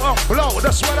 Oh, blow,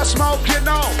 that's what I smoke, you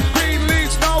know. Green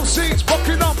leaves, no seeds,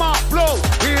 fucking up my flow.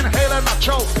 Inhale and I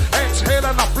choke, exhale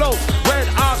and I blow. Red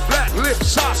eyes, black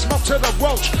lips, I smoke to the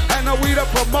roach. And a weed to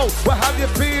promote, what have you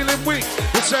feeling weak?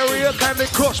 It's a real candy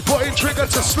crush, putting Trigger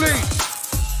to sleep.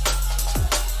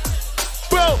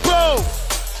 Boom, boom.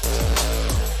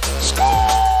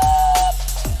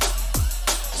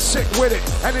 Sick with it,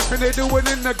 anything they doing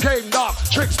in the game, dog.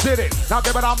 Tricks did it, now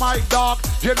give it a mic, dog.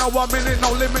 You know 1 minute,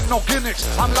 no limit, no gimmicks.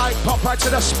 I'm like Popeye to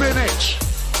the spinach.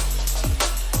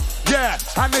 Yeah,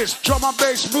 and it's drum and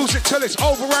bass music till it's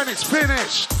over and it's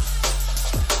finished.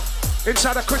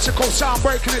 Inside a critical sound,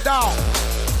 breaking it down.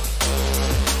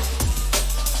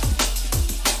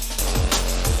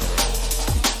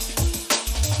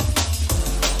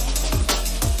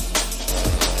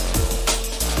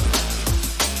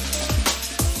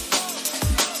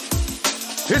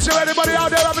 Is there anybody out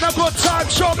there having a good time?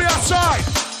 Show me outside.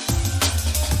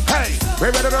 Hey,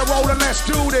 we're ready to roll and let's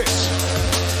do this.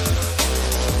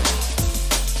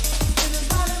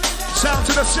 Sound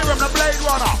to the Serum, the Blade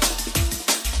Runner.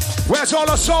 Where's all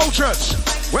the soldiers?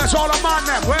 Where's all the man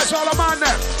them? Where's all the man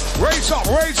them? Raise up,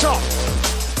 raise up.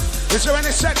 Is there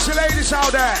any sexy ladies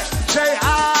out there? Say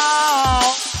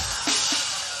ow.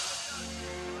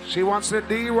 She wants the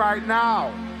D right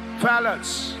now.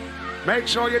 Fellas. Make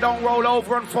sure you don't roll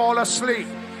over and fall asleep.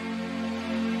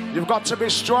 You've got to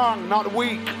be strong, not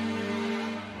weak.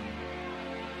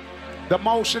 The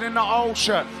motion in the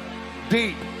ocean,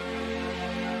 deep.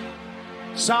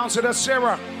 Sounds of the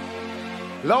Serum.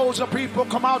 Loads of people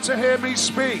come out to hear me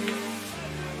speak.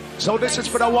 So this is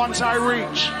for the ones I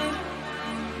reach.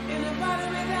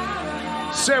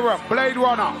 Serum, Blade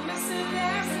Runner.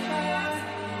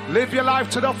 Live your life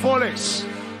to the fullest.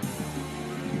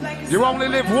 You only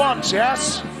live once,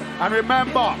 yes? And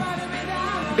remember,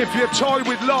 if you toy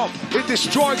with love, it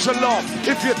destroys the love.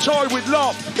 If you toy with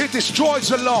love, it destroys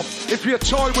the love. If you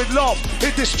toy with love,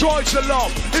 it destroys the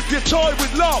love. If you toy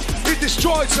with love, it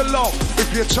destroys the love.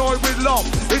 If you toy with love,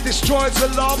 it destroys the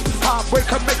love. Heartbreak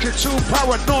can make you too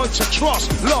paranoid to trust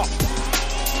love.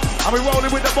 And we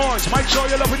rolling with the boys. Make sure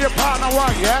you're loving your partner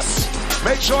right, yes?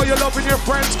 Make sure you're loving your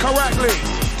friends correctly.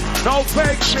 No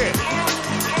fake shit.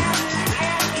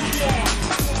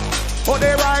 For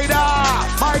the rider,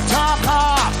 my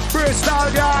talker, Bristol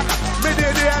gang,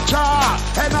 mid-danger,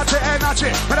 energy,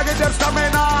 energy. When I get them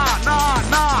stamina,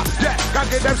 yeah, gotta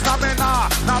get them stamina,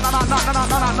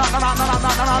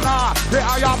 They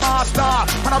are your master,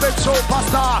 and a big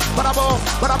superstar, but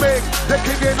a big, they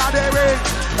kick in and they ring.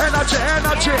 Energy,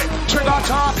 energy, Trigger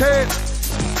talking.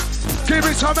 Give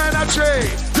me some energy,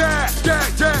 yeah,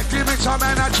 give me some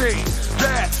energy.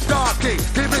 Yeah, Darky,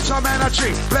 give me some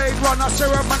energy. Blade Runner,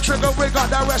 Serum and Trigger, we got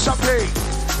the recipe.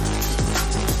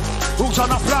 Who's on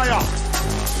the flyer?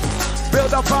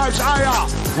 Build the vibes higher.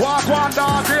 Walk one,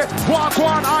 Darky, walk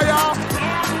one higher.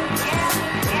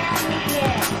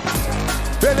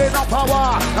 Building up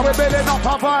power, and we're building up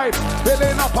a vibe.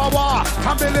 Building up power,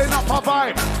 and building up a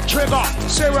vibe. Trigger,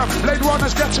 Serum, Blade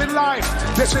Runners getting live.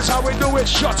 This is how we do it,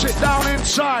 shut it down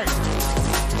inside.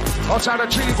 Outside the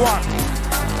TRIGGA.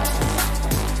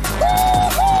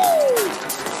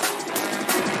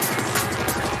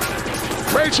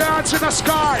 Raise your hands in the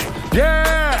sky.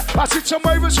 Yeah, I see some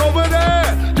wavers over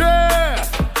there.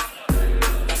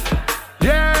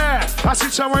 Yeah, I see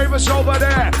some wavers over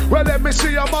there. Well, let me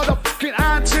see your motherfucking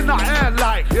hands in the air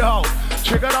like, yo.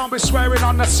 Trigger, don't be swearing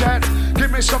on the set.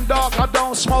 Give me some dog, I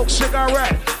don't smoke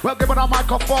cigarette. Well, give it a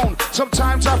microphone.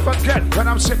 Sometimes I forget when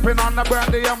I'm sipping on the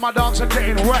brandy and my dogs are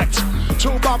getting wet.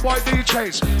 Two bad boy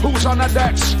DJs, who's on the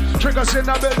decks? Triggers in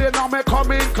the building, now me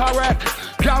come incorrect.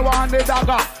 Girl want the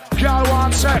dagger, girl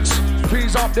want sex.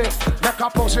 Please up there, make a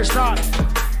pussy start.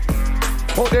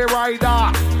 Put the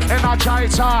rider,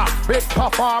 energizer, big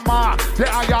performer, they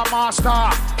are your master.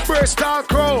 Bristol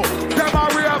crew, them a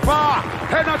raver.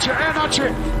 Energy, energy,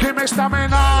 give me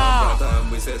stamina.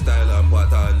 We say style and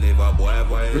pattern, never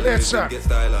boy. Listen. Get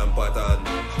style and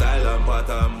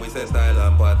pattern, we say style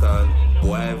and pattern.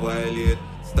 Boy, violate,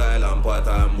 Style and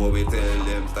pattern, boy, we tell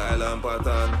them style and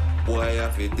pattern. Boy,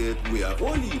 if it did, we have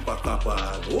only pack up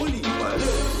and only pack.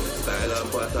 Style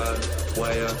and pattern,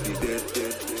 boy, if it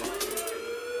did.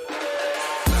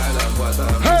 Style and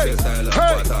pattern, hey, style and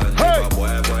hey, pattern. hey.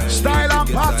 Boy, Style and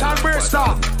pattern,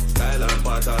 Bristol. Style and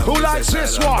pattern. Who likes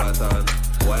this one?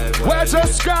 Where's the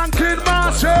skanking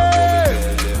massive?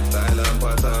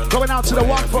 Going out to the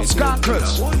 1 foot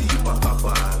skankers.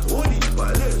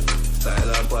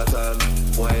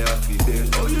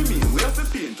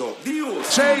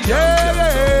 Say yeah,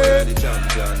 yeah.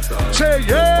 Say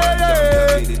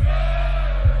yeah, yeah.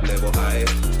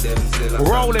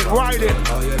 Rolling, riding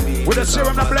with the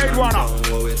Serum, the Blade Runner.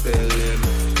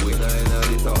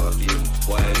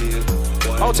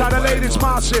 Outside the ladies,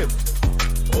 massive.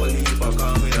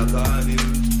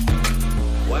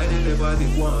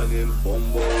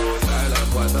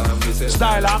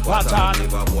 Style and pattern.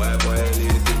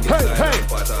 Hey, hey.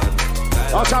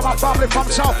 Outside my family from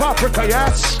South Africa,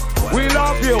 yes. We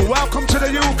love you. Welcome to the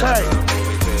UK.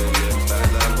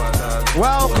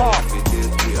 Welcome.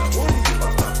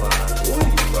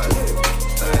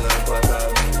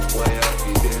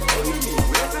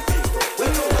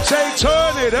 Say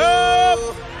turn it up.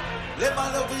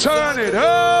 Turn it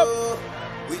up.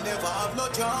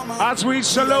 As we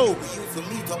salute.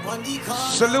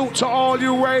 Salute to all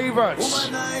you ravers.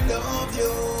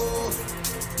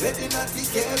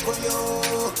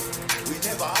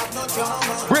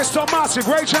 Bristol massive,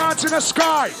 raise your hands in the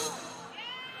sky.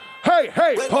 Hey,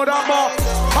 hey, put them up.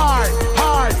 High,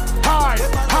 high, high,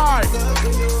 high.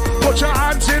 Put your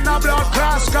hands in the blood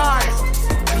class sky.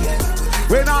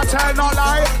 We not tell no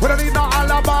lie, we don't need no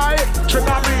alibi.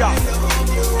 Trigger me up.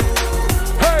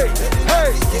 Hey,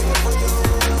 hey.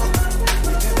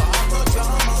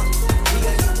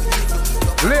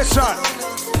 Listen.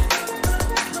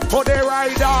 Put the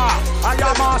rider and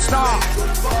your master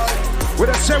with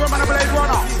a Serum and a Blade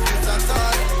Runner.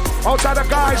 Outside the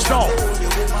guys though.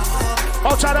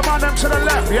 Outside the man them to the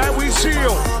left, yeah, we see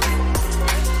you.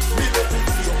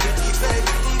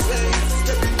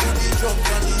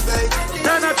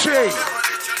 Energy.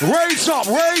 Raise up,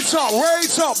 raise up,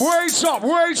 raise up, raise up,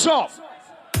 raise up.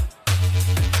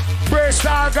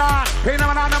 Bristol gun, he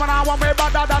never know one way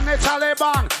better than the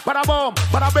Taliban. Bada boom,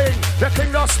 bada bing, the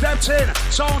king just stepped in.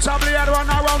 Sounds of blade run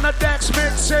around the decks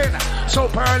mixing.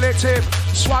 Superlative,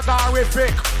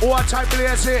 swaggerific, what type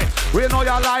blazing. We know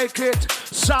you like it.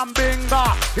 Sam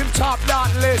Binga, in top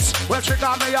that list. Well,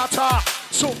 trigger me attack.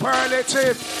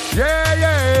 Superlative, yeah,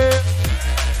 yeah.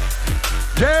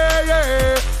 Yeah,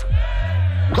 yeah.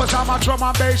 Cause I'm a drum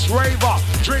and bass raver,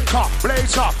 drinker,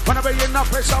 blazer. When I be in the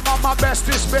place, I'm on my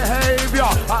bestest behavior.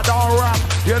 I don't rap,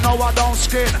 you know I don't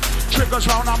skin. Triggers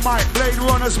round the mic, blade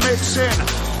runners mixing.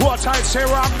 What I say,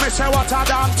 rap, me say what I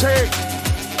damn take.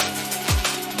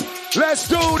 Let's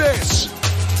do this.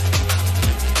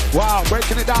 Wow,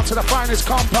 breaking it down to the finest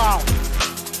compound.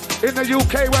 In the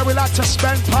UK where we like to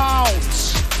spend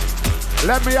pounds.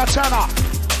 Let me a tenner.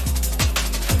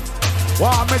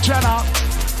 Wow, me Jenna.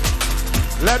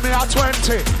 Let me a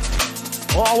 20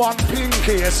 or one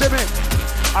pinky, you see me?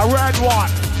 A red one.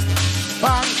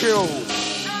 Thank you.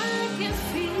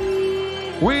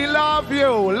 We love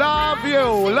you, love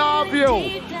you, love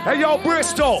you. Hey, yo,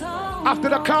 Bristol, after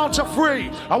the count of 3,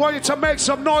 I want you to make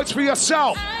some noise for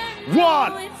yourself.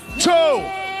 1, 2,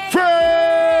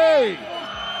 3.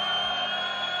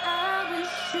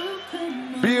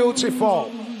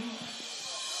 Beautiful.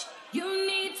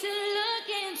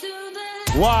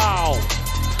 Wow.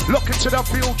 Look into the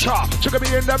future. You're gonna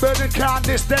be in the building, can't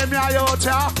this them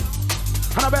iota.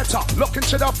 And I better look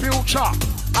into the future.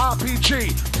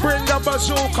 RPG, bring the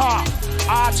bazooka.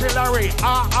 Artillery,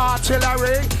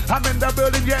 artillery. I'm in the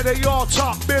building, yeah, they all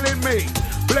talk, billing me.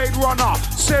 Blade Runner,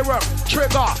 Serum,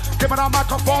 Trigger. Give me that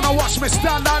microphone and watch me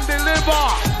stand and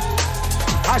deliver.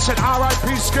 I said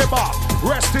R.I.P. Skipper.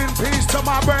 Rest in peace to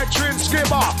my brethren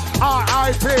Skipper.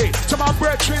 R.I.P. to my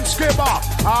brethren Skipper.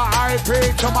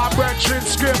 R.I.P. to my brethren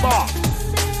Skipper.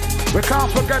 We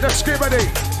can't forget the skibbity.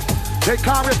 They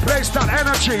can't replace that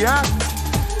energy, yeah?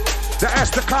 The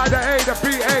S, the K, the A, the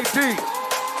B-A-D.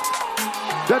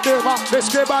 The diva, the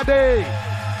skibbity.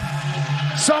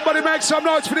 Somebody make some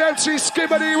noise for the MC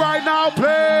skibbity right now,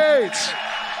 please.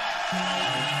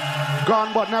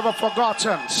 Gone but never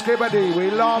forgotten. Skibbity,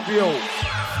 we love you.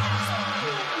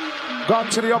 Gone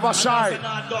to the other side.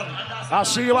 I'll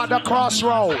see you at the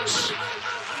crossroads.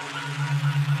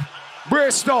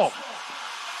 Bristol.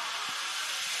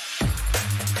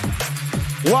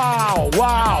 Wow,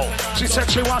 wow. She said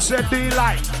she wants the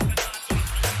D-light.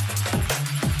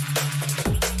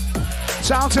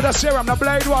 Sound to the Serum, the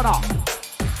Blade Runner.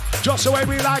 Just the way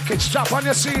we like it. Strap on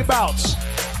your seatbelts.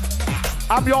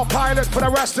 I'm your pilot for the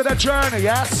rest of the journey,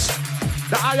 yes?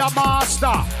 The Iron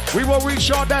Master. We will reach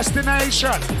your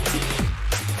destination.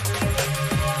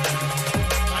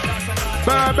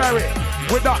 Burberry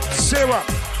with the Serum.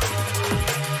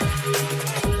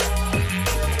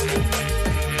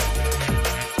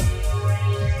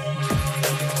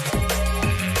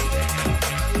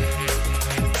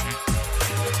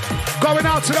 Going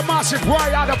out to the massive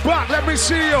right at the back. Let me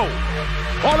see you.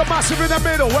 All the massive in the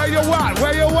middle. Where you at?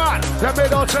 Where you at? The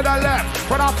middle to the left.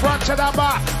 From the front to the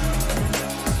back.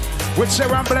 With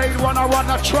Serum Blade Runner on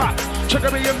the track.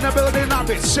 Trigger me in the building of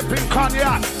it. Sipping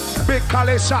cognac. Big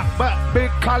collie sack.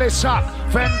 Big collie sack.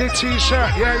 Fendi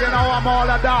t-shirt. Yeah, you know I'm all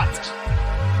of that.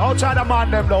 Outside the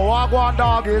man them though. Wagwan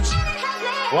dog is.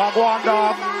 Wagwan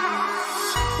dog.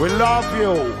 We love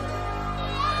you.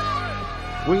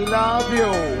 We love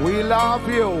you, we love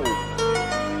you.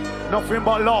 Nothing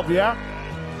but love, yeah?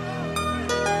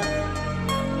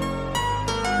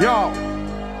 Yo,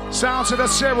 sounds of the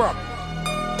Serum.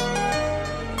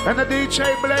 And the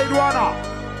DJ Blade Runner.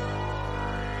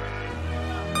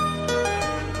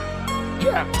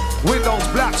 Yeah, windows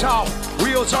blacked out,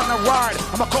 wheels on the ride.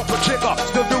 I'm a couple trigger,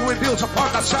 still doing deals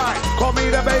upon the side. Call me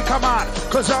the baker man,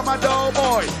 cause I'm a dough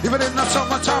boy. Even in the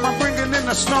summertime, I'm bringing in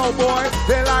the snow, boy.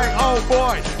 They're like, oh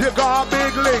boy, you got a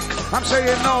big link. I'm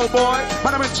saying no, boy,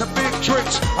 but I'm into big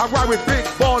tricks. I ride with big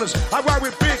ballers, I ride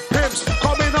with big pimps.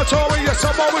 Call me notorious,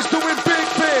 I'm always doing big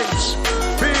things.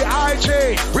 B.I.G.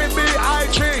 with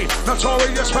B.I.G.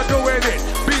 Notorious for doing it.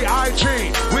 B.I.G.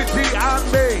 with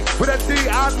D&B, with a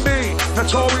D&B.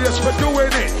 Notorious for doing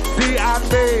it.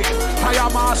 D&B. Higher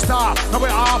master, no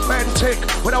we're authentic.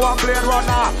 We don't want Blade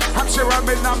Runner. I'm Serum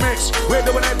in the mix. We're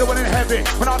doing it heavy.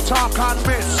 We're not talk and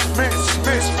miss.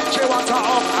 She wants her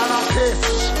up and a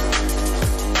kiss.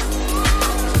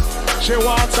 She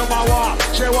wants some of what?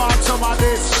 She wants some of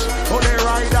this. Oh, they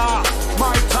rider,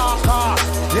 my talker.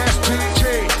 Yes,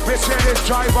 GG, Mercedes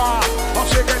driver. Oh,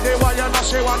 she get the one, you know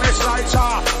she want this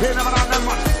lighter. You never know them,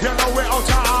 you know we're out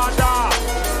of order.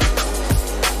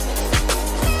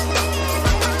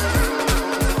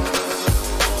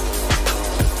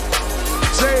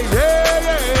 Say yeah,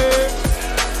 yeah,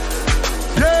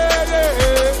 yeah,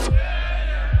 yeah.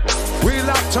 We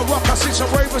like to rock, I see some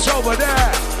ravers over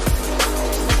there.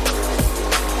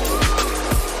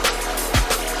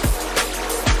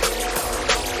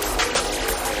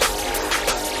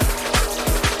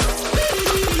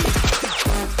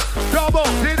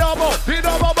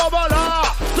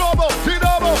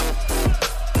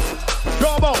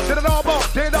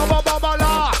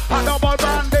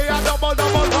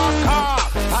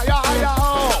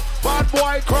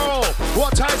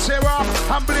 What I say wrong,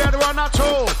 I'm Blade Runner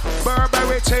too.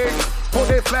 Burberry ting, put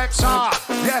the flex on.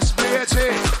 Yes, Blade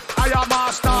it. I am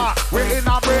master, we're in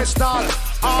a Bristol.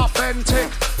 Authentic.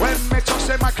 When me touch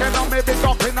them, I cannot me big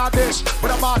up in a dish.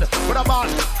 With a bad,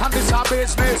 and this a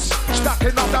business.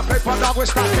 Stacking up the paper dog, we're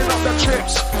stacking up the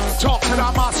chips. Talk to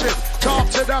the massive, talk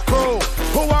to the crew.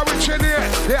 Who are rich in here?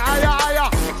 The higher.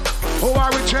 Who are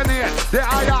rich in here? The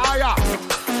higher.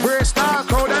 Bristol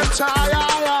crew, them to higher.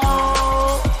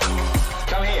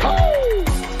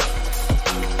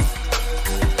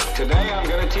 Today I'm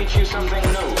going to teach you something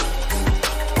new.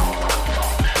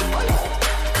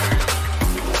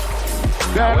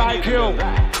 They're like you.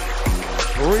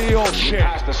 Real shit.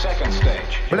 Past the second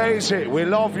stage. Blaze it. We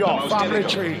love your family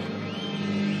tree.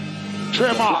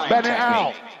 Trimmer, bend it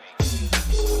out.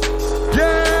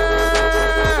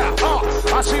 Yeah! Oh,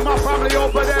 I see my family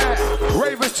over there.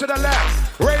 Ravers to the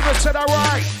left, ravers to the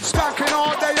right. Skanking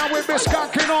all day and we be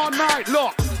skanking all night.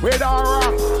 Look. With our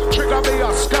rap, trigger be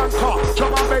a skanker,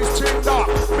 drum and bass tinder,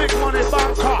 big money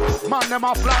banker, man them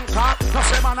a flanker, no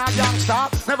say man a gangster,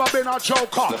 never been a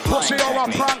joker, pussy or a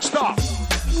prankster.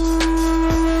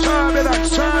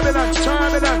 Turbulence, turbulence,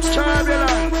 turbulence,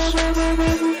 turbulence.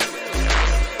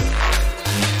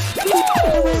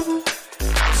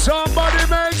 Somebody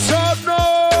make some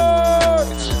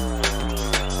noise.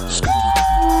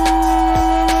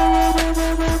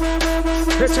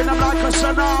 Hitting them like a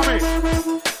tsunami.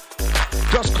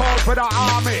 Just call for the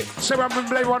army. Serum and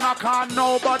Blade Runner can't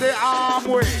nobody arm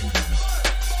we.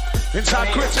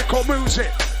 Inside critical music.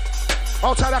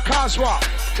 Outside the Caswa.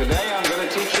 Today I'm going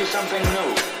to teach you something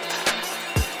new.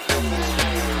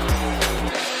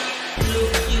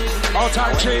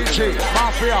 Outside GG,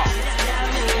 Mafia.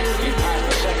 You passed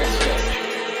the second stage.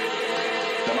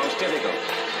 The most difficult.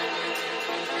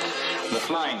 the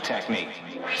flying technique.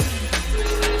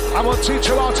 I will teach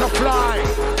you how to fly.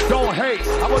 Don't hate.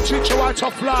 I will teach you how to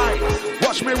fly.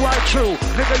 Watch me right through.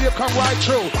 Nigga, you come right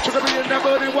through. You can be in the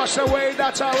building, watch the way.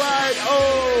 That's alright.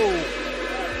 Oh,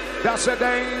 that's a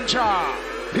danger.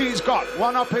 He's got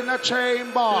one up in the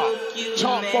chamber.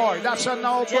 Top boy, that's a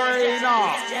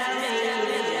no-brainer.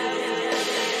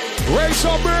 Race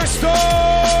on Bristol.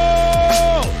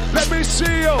 Let me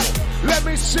see you. Let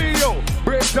me see you.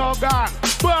 Bristol gang.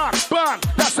 Bang, bang.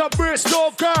 That's a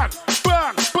Bristol gang.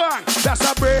 Bang, bang. That's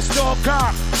a Bristol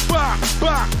gang. Bang,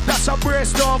 bang. That's a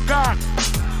Bristol gang.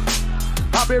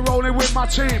 I'll be rolling with my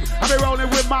team. I'll be rolling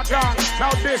with my gang.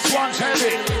 Now this one's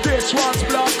heavy. This one's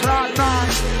blood clot 9.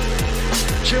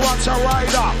 She wants a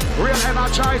rider, real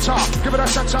energizer. Give it a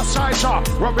sex exciter,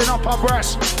 rubbing up her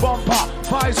breast, bumper,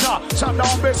 visor, sat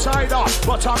down beside her,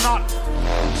 but I'm not.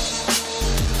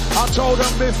 I told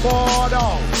them before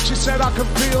though. She said I can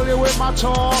feel you with my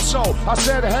torso. I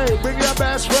said, hey, bring your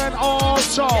best friend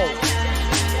also.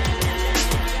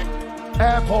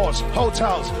 Airports,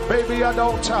 hotels, baby I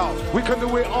don't tell. We can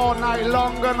do it all night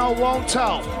long and I won't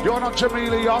tell. You're not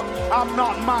Jamelia, I'm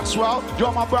not Maxwell.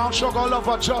 You're my brown sugar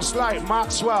lover just like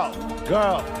Maxwell.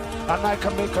 Girl, and I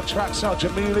can make a track sell.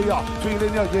 Jamelia,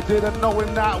 feeling you didn't know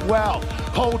him that well.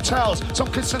 Hotels,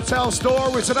 some kids can tell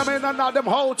stories. And I'm in and out them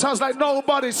hotels like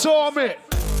nobody saw me.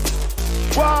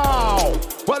 Wow,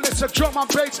 well it's a drum and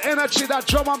bass energy, that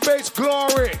drum and bass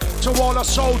glory. To all the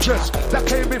soldiers that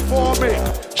came before me.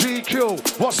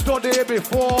 GQ, what stood here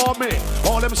before me.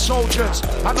 All them soldiers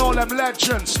and all them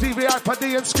legends. Stevie Hyper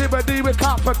D and Skibber D, we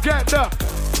can't forget them.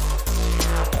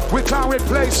 We can't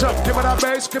replace them. Give me that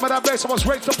bass, give me that bass. I was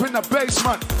raised up in the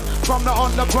basement. From the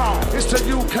underground, it's the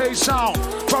UK sound.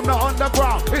 From the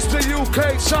underground, it's the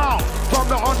UK sound. From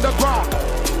the underground,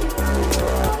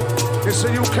 it's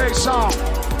the UK sound.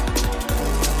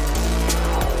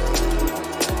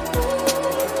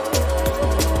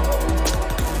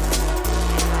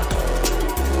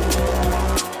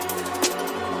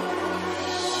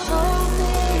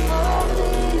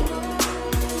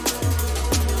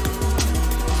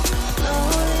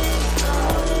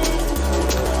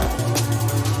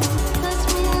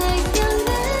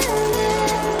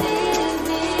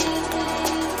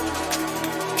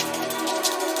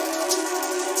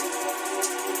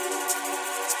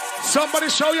 Somebody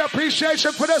show your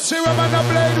appreciation for the Serum and the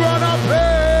Blade Runner,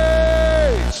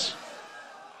 please.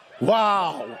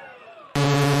 Wow.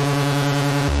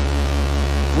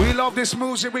 We love this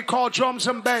music we call drums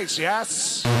and bass,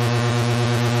 yes?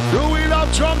 Do we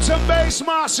love drums and bass,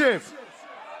 massive?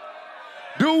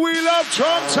 Do we love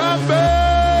drums and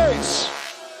bass?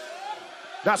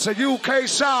 That's a UK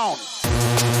sound.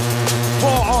 For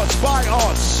us, by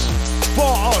us.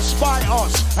 For us, by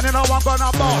us, and you know I'm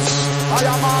gonna boss. I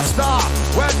am master,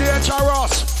 we're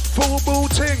dangerous. Full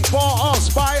booting for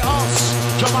us, by us.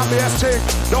 Drum and bass thing,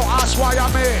 don't ask why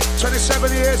I'm here.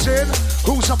 27 years in,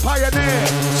 who's a pioneer?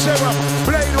 Serum,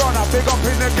 Blade Runner, big up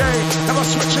in the game. Never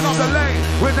switching up the lane,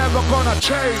 we're never gonna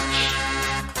change.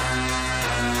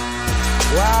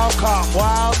 Welcome,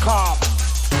 welcome.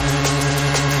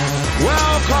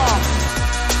 Welcome.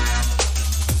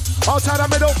 Outside the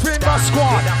middle finger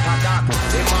squad.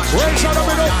 Raise on the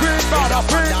middle finger, the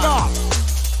finger.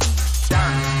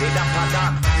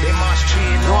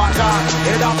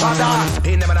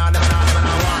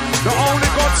 The only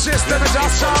good system is our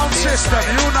sound system,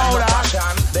 you know that.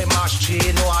 The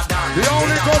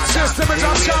only good system is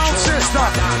our sound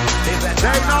system.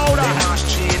 They know that. They must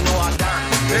chain order.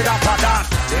 They da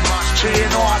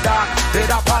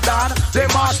padan. They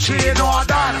must chain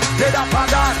order. They da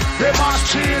padan. They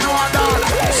must chain order.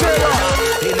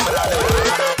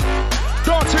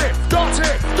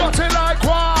 Dirty like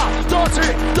what? Dirty.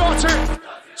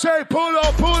 Say pull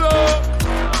up.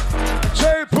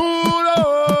 Say pull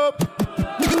up.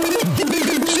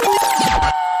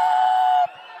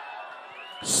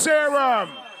 Serum.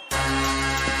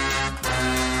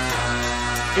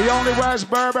 He only wears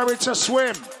Burberry to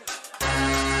swim.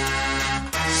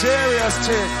 Serious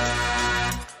thing.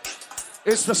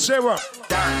 It's the Serum.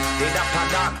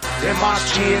 They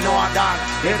must chain order.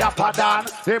 They da padan.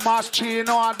 They must chain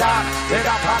order. They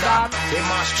da padan. They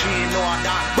must chain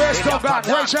order. Bristol gang,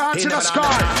 raise your hands in the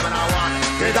sky.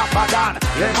 They da padan.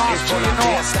 They must chain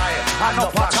order. And no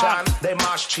pattern. They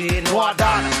must chain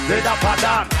order. They da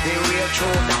padan. They real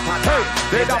true da padan.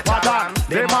 They da padan.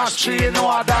 They must chain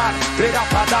order. They da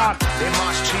padan. They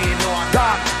must chain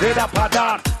order. They da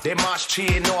padan. They must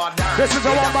chain order. This is the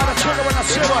one by the trigger and the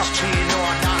Serum.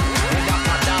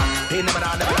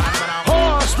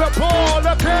 Horse, the ball,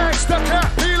 the cakes, the cat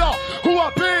peeler. Who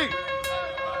are big?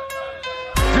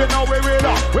 You know we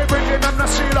real. We bringing them the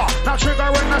sealer. Now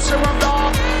trigger in the serum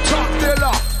dog. Top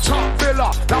dealer, top biller.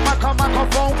 Now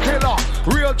microphone killer.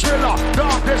 Real driller.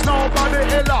 Dog, there's nobody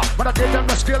iller. But I give them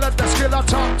the skiller,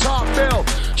 top bill.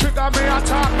 Trigger me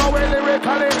attack, no way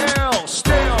lyrically ill.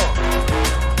 Still.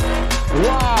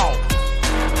 Wow.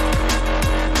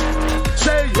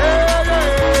 Say yeah,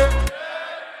 yeah.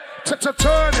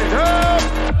 Turn it up.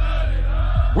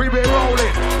 We be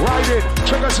rolling, riding,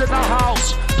 triggers in the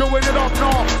house, doing it up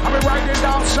north, and we riding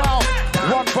down south.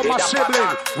 One for my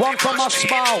sibling, one for my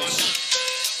spouse.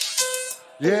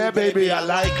 Yeah, baby, I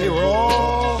like it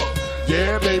raw.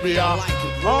 Yeah, baby, I like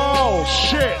it. Oh,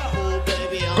 shit.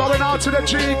 Going out to the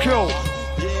GQ.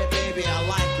 Yeah, baby, I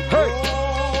like it. Hey.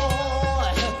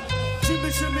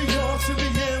 Shimmy, yeah.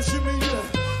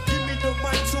 Give me the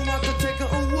mic so I can take it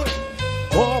away.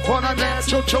 Off on the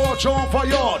natural George on for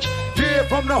George. Yeah,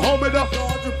 from the home of the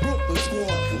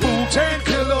Wu-Tang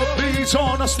Killer bees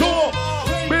on the store.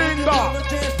 Bingo.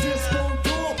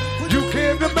 You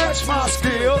came to match my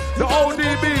skill. The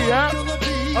ODB, yeah?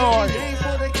 Oh, yeah.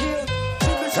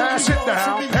 Pass it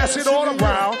down, pass it all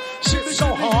around. Shit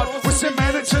so hard, we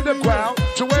cement it to the ground.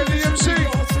 To where the MC,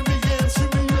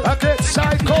 I get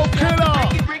psycho killer.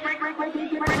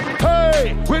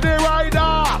 Hey, with the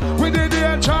rider, with the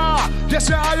danger. Yes,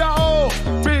 I owe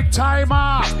big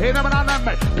timer. In them.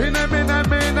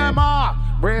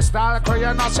 Bristol,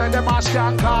 Korean, I say them a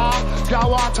skanker. Girl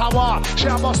want a war, she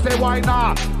a bust the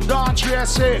whiner. Don't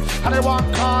trace it, and they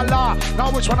want caller.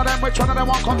 Now which one of them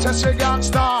want come to see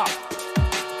gangster?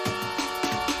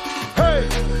 Hey,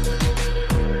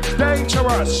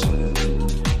 dangerous.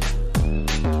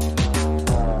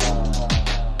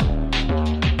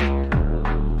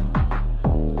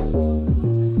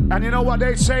 And you know what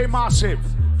they say, massive?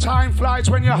 Time flies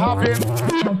when you're having.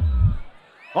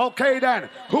 Okay then,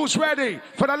 who's ready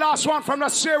for the last one from the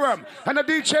Serum and the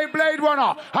DJ Blade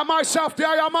Runner and myself, the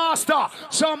Iron Master?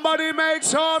 Somebody make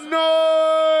some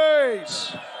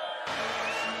noise.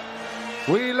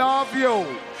 We love you.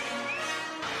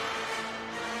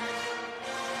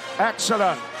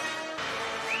 Excellent.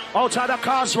 Outside the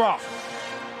Casra.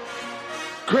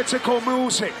 Critical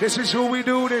music. This is who we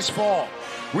do this for.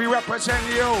 We represent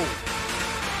you.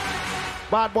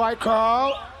 Bad boy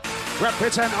Carl.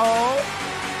 Represent all.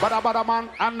 Bada man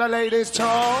and the ladies too.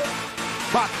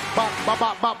 But,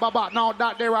 now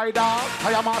that they ride out.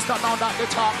 I am master, now that they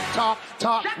talk.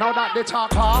 Now that they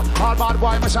talk, all bad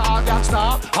boy, Mr. All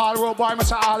gangster. All road boy,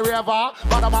 Mr. All river.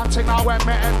 But man thing now when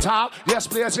me enter. Yes,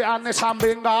 please, and this and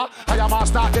bingo. I am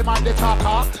master, the man, the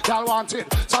talker. Y'all want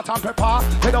it, salt and pepper.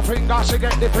 With the finger, she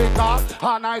get the finger.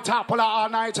 All night, pull her all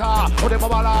night. Who the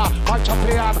bubala, my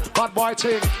champion. Bad boy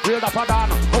thing, real the padan.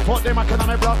 Who put them in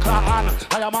my blood clot on.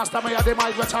 I am master, me a the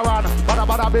my veteran.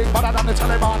 Bada big, better than the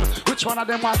Taliban. Which one of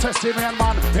them want testimony,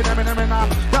 man? In them,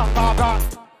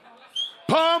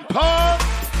 Pump.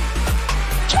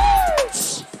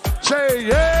 Cheers. Say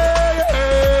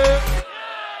yeah.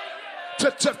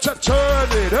 Turn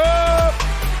it up.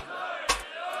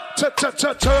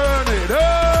 Turn it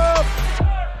up.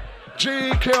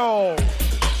 GQ.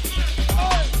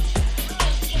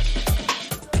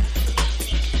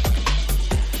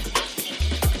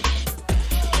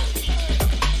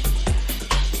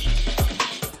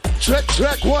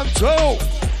 Check 1, 2.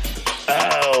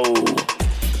 Ow.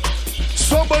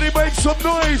 Somebody make some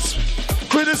noise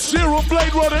for the Serum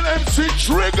Blade Runner and MC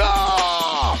TRIGGA.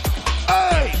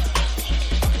 Hey.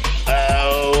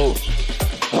 Ow.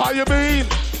 How you mean?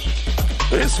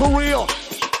 It's for real.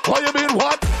 How you mean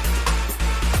what?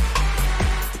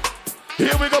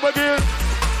 Here we go again.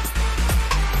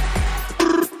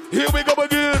 Here we go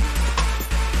again.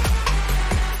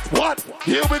 What?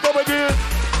 Here we go again.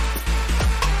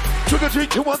 Trigger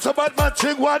drink, you want some bad man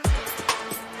thing, what?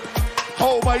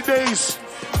 Oh my days.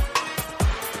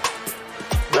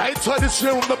 Right side the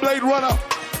Serum, the Blade Runner.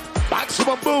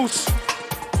 Maximum boost.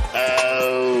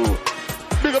 Oh.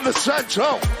 Big up the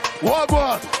Sancho.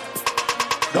 Wagwan.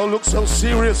 Don't look so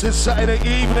serious this Saturday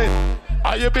evening.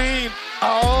 How you been?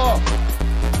 Oh.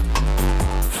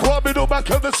 Throw me no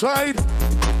back on the side.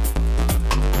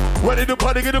 When in the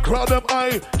party, in the crowd, them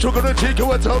eye. Sugar and cheek,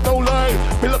 you tell no lie.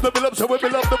 Build up, so we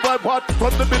build up the vibe. What?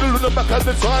 From the middle to the back and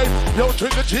the side. Yo,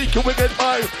 trigger cheek, you will get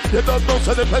high. You don't know,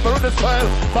 so the pepper on the style.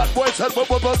 Bad boys and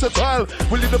one versatile.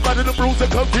 We leave the bad in the bruise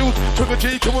and confused. Trigger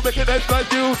cheek, you will make it headline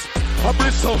news. I'm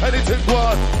Bristol, anything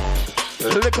one.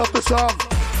 Lick up the song.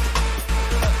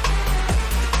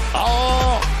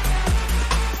 Oh.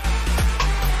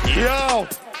 Yo.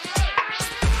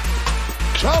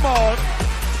 Come on.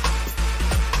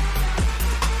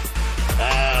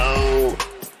 Oh.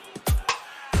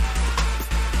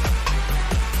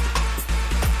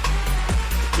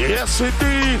 Yes,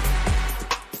 indeed.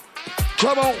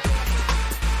 Come on.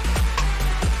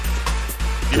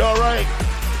 You alright?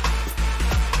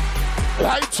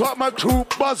 Lights up, my crew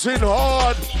buzzing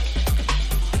hard.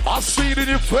 I see it in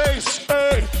your face.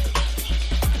 Hey.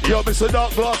 Yo, Mr.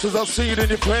 Dark Glasses, I see it in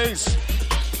your face.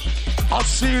 I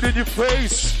see it in your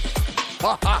face.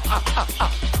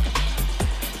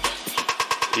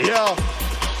 Yeah.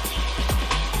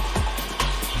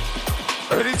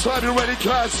 Anytime you're ready,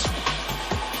 Cass.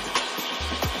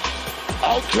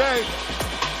 Okay.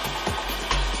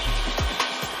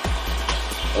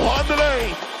 On the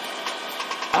lane.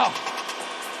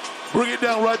 Bring it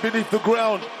down right beneath the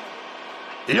ground.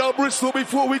 Yo, Bristol,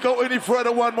 before we go any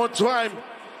further one more time,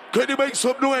 can you make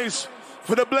some noise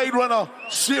for the Blade Runner,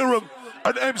 Serum,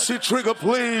 and MC TRIGGA,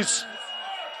 please?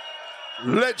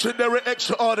 Legendary,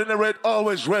 extraordinary,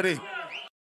 always ready.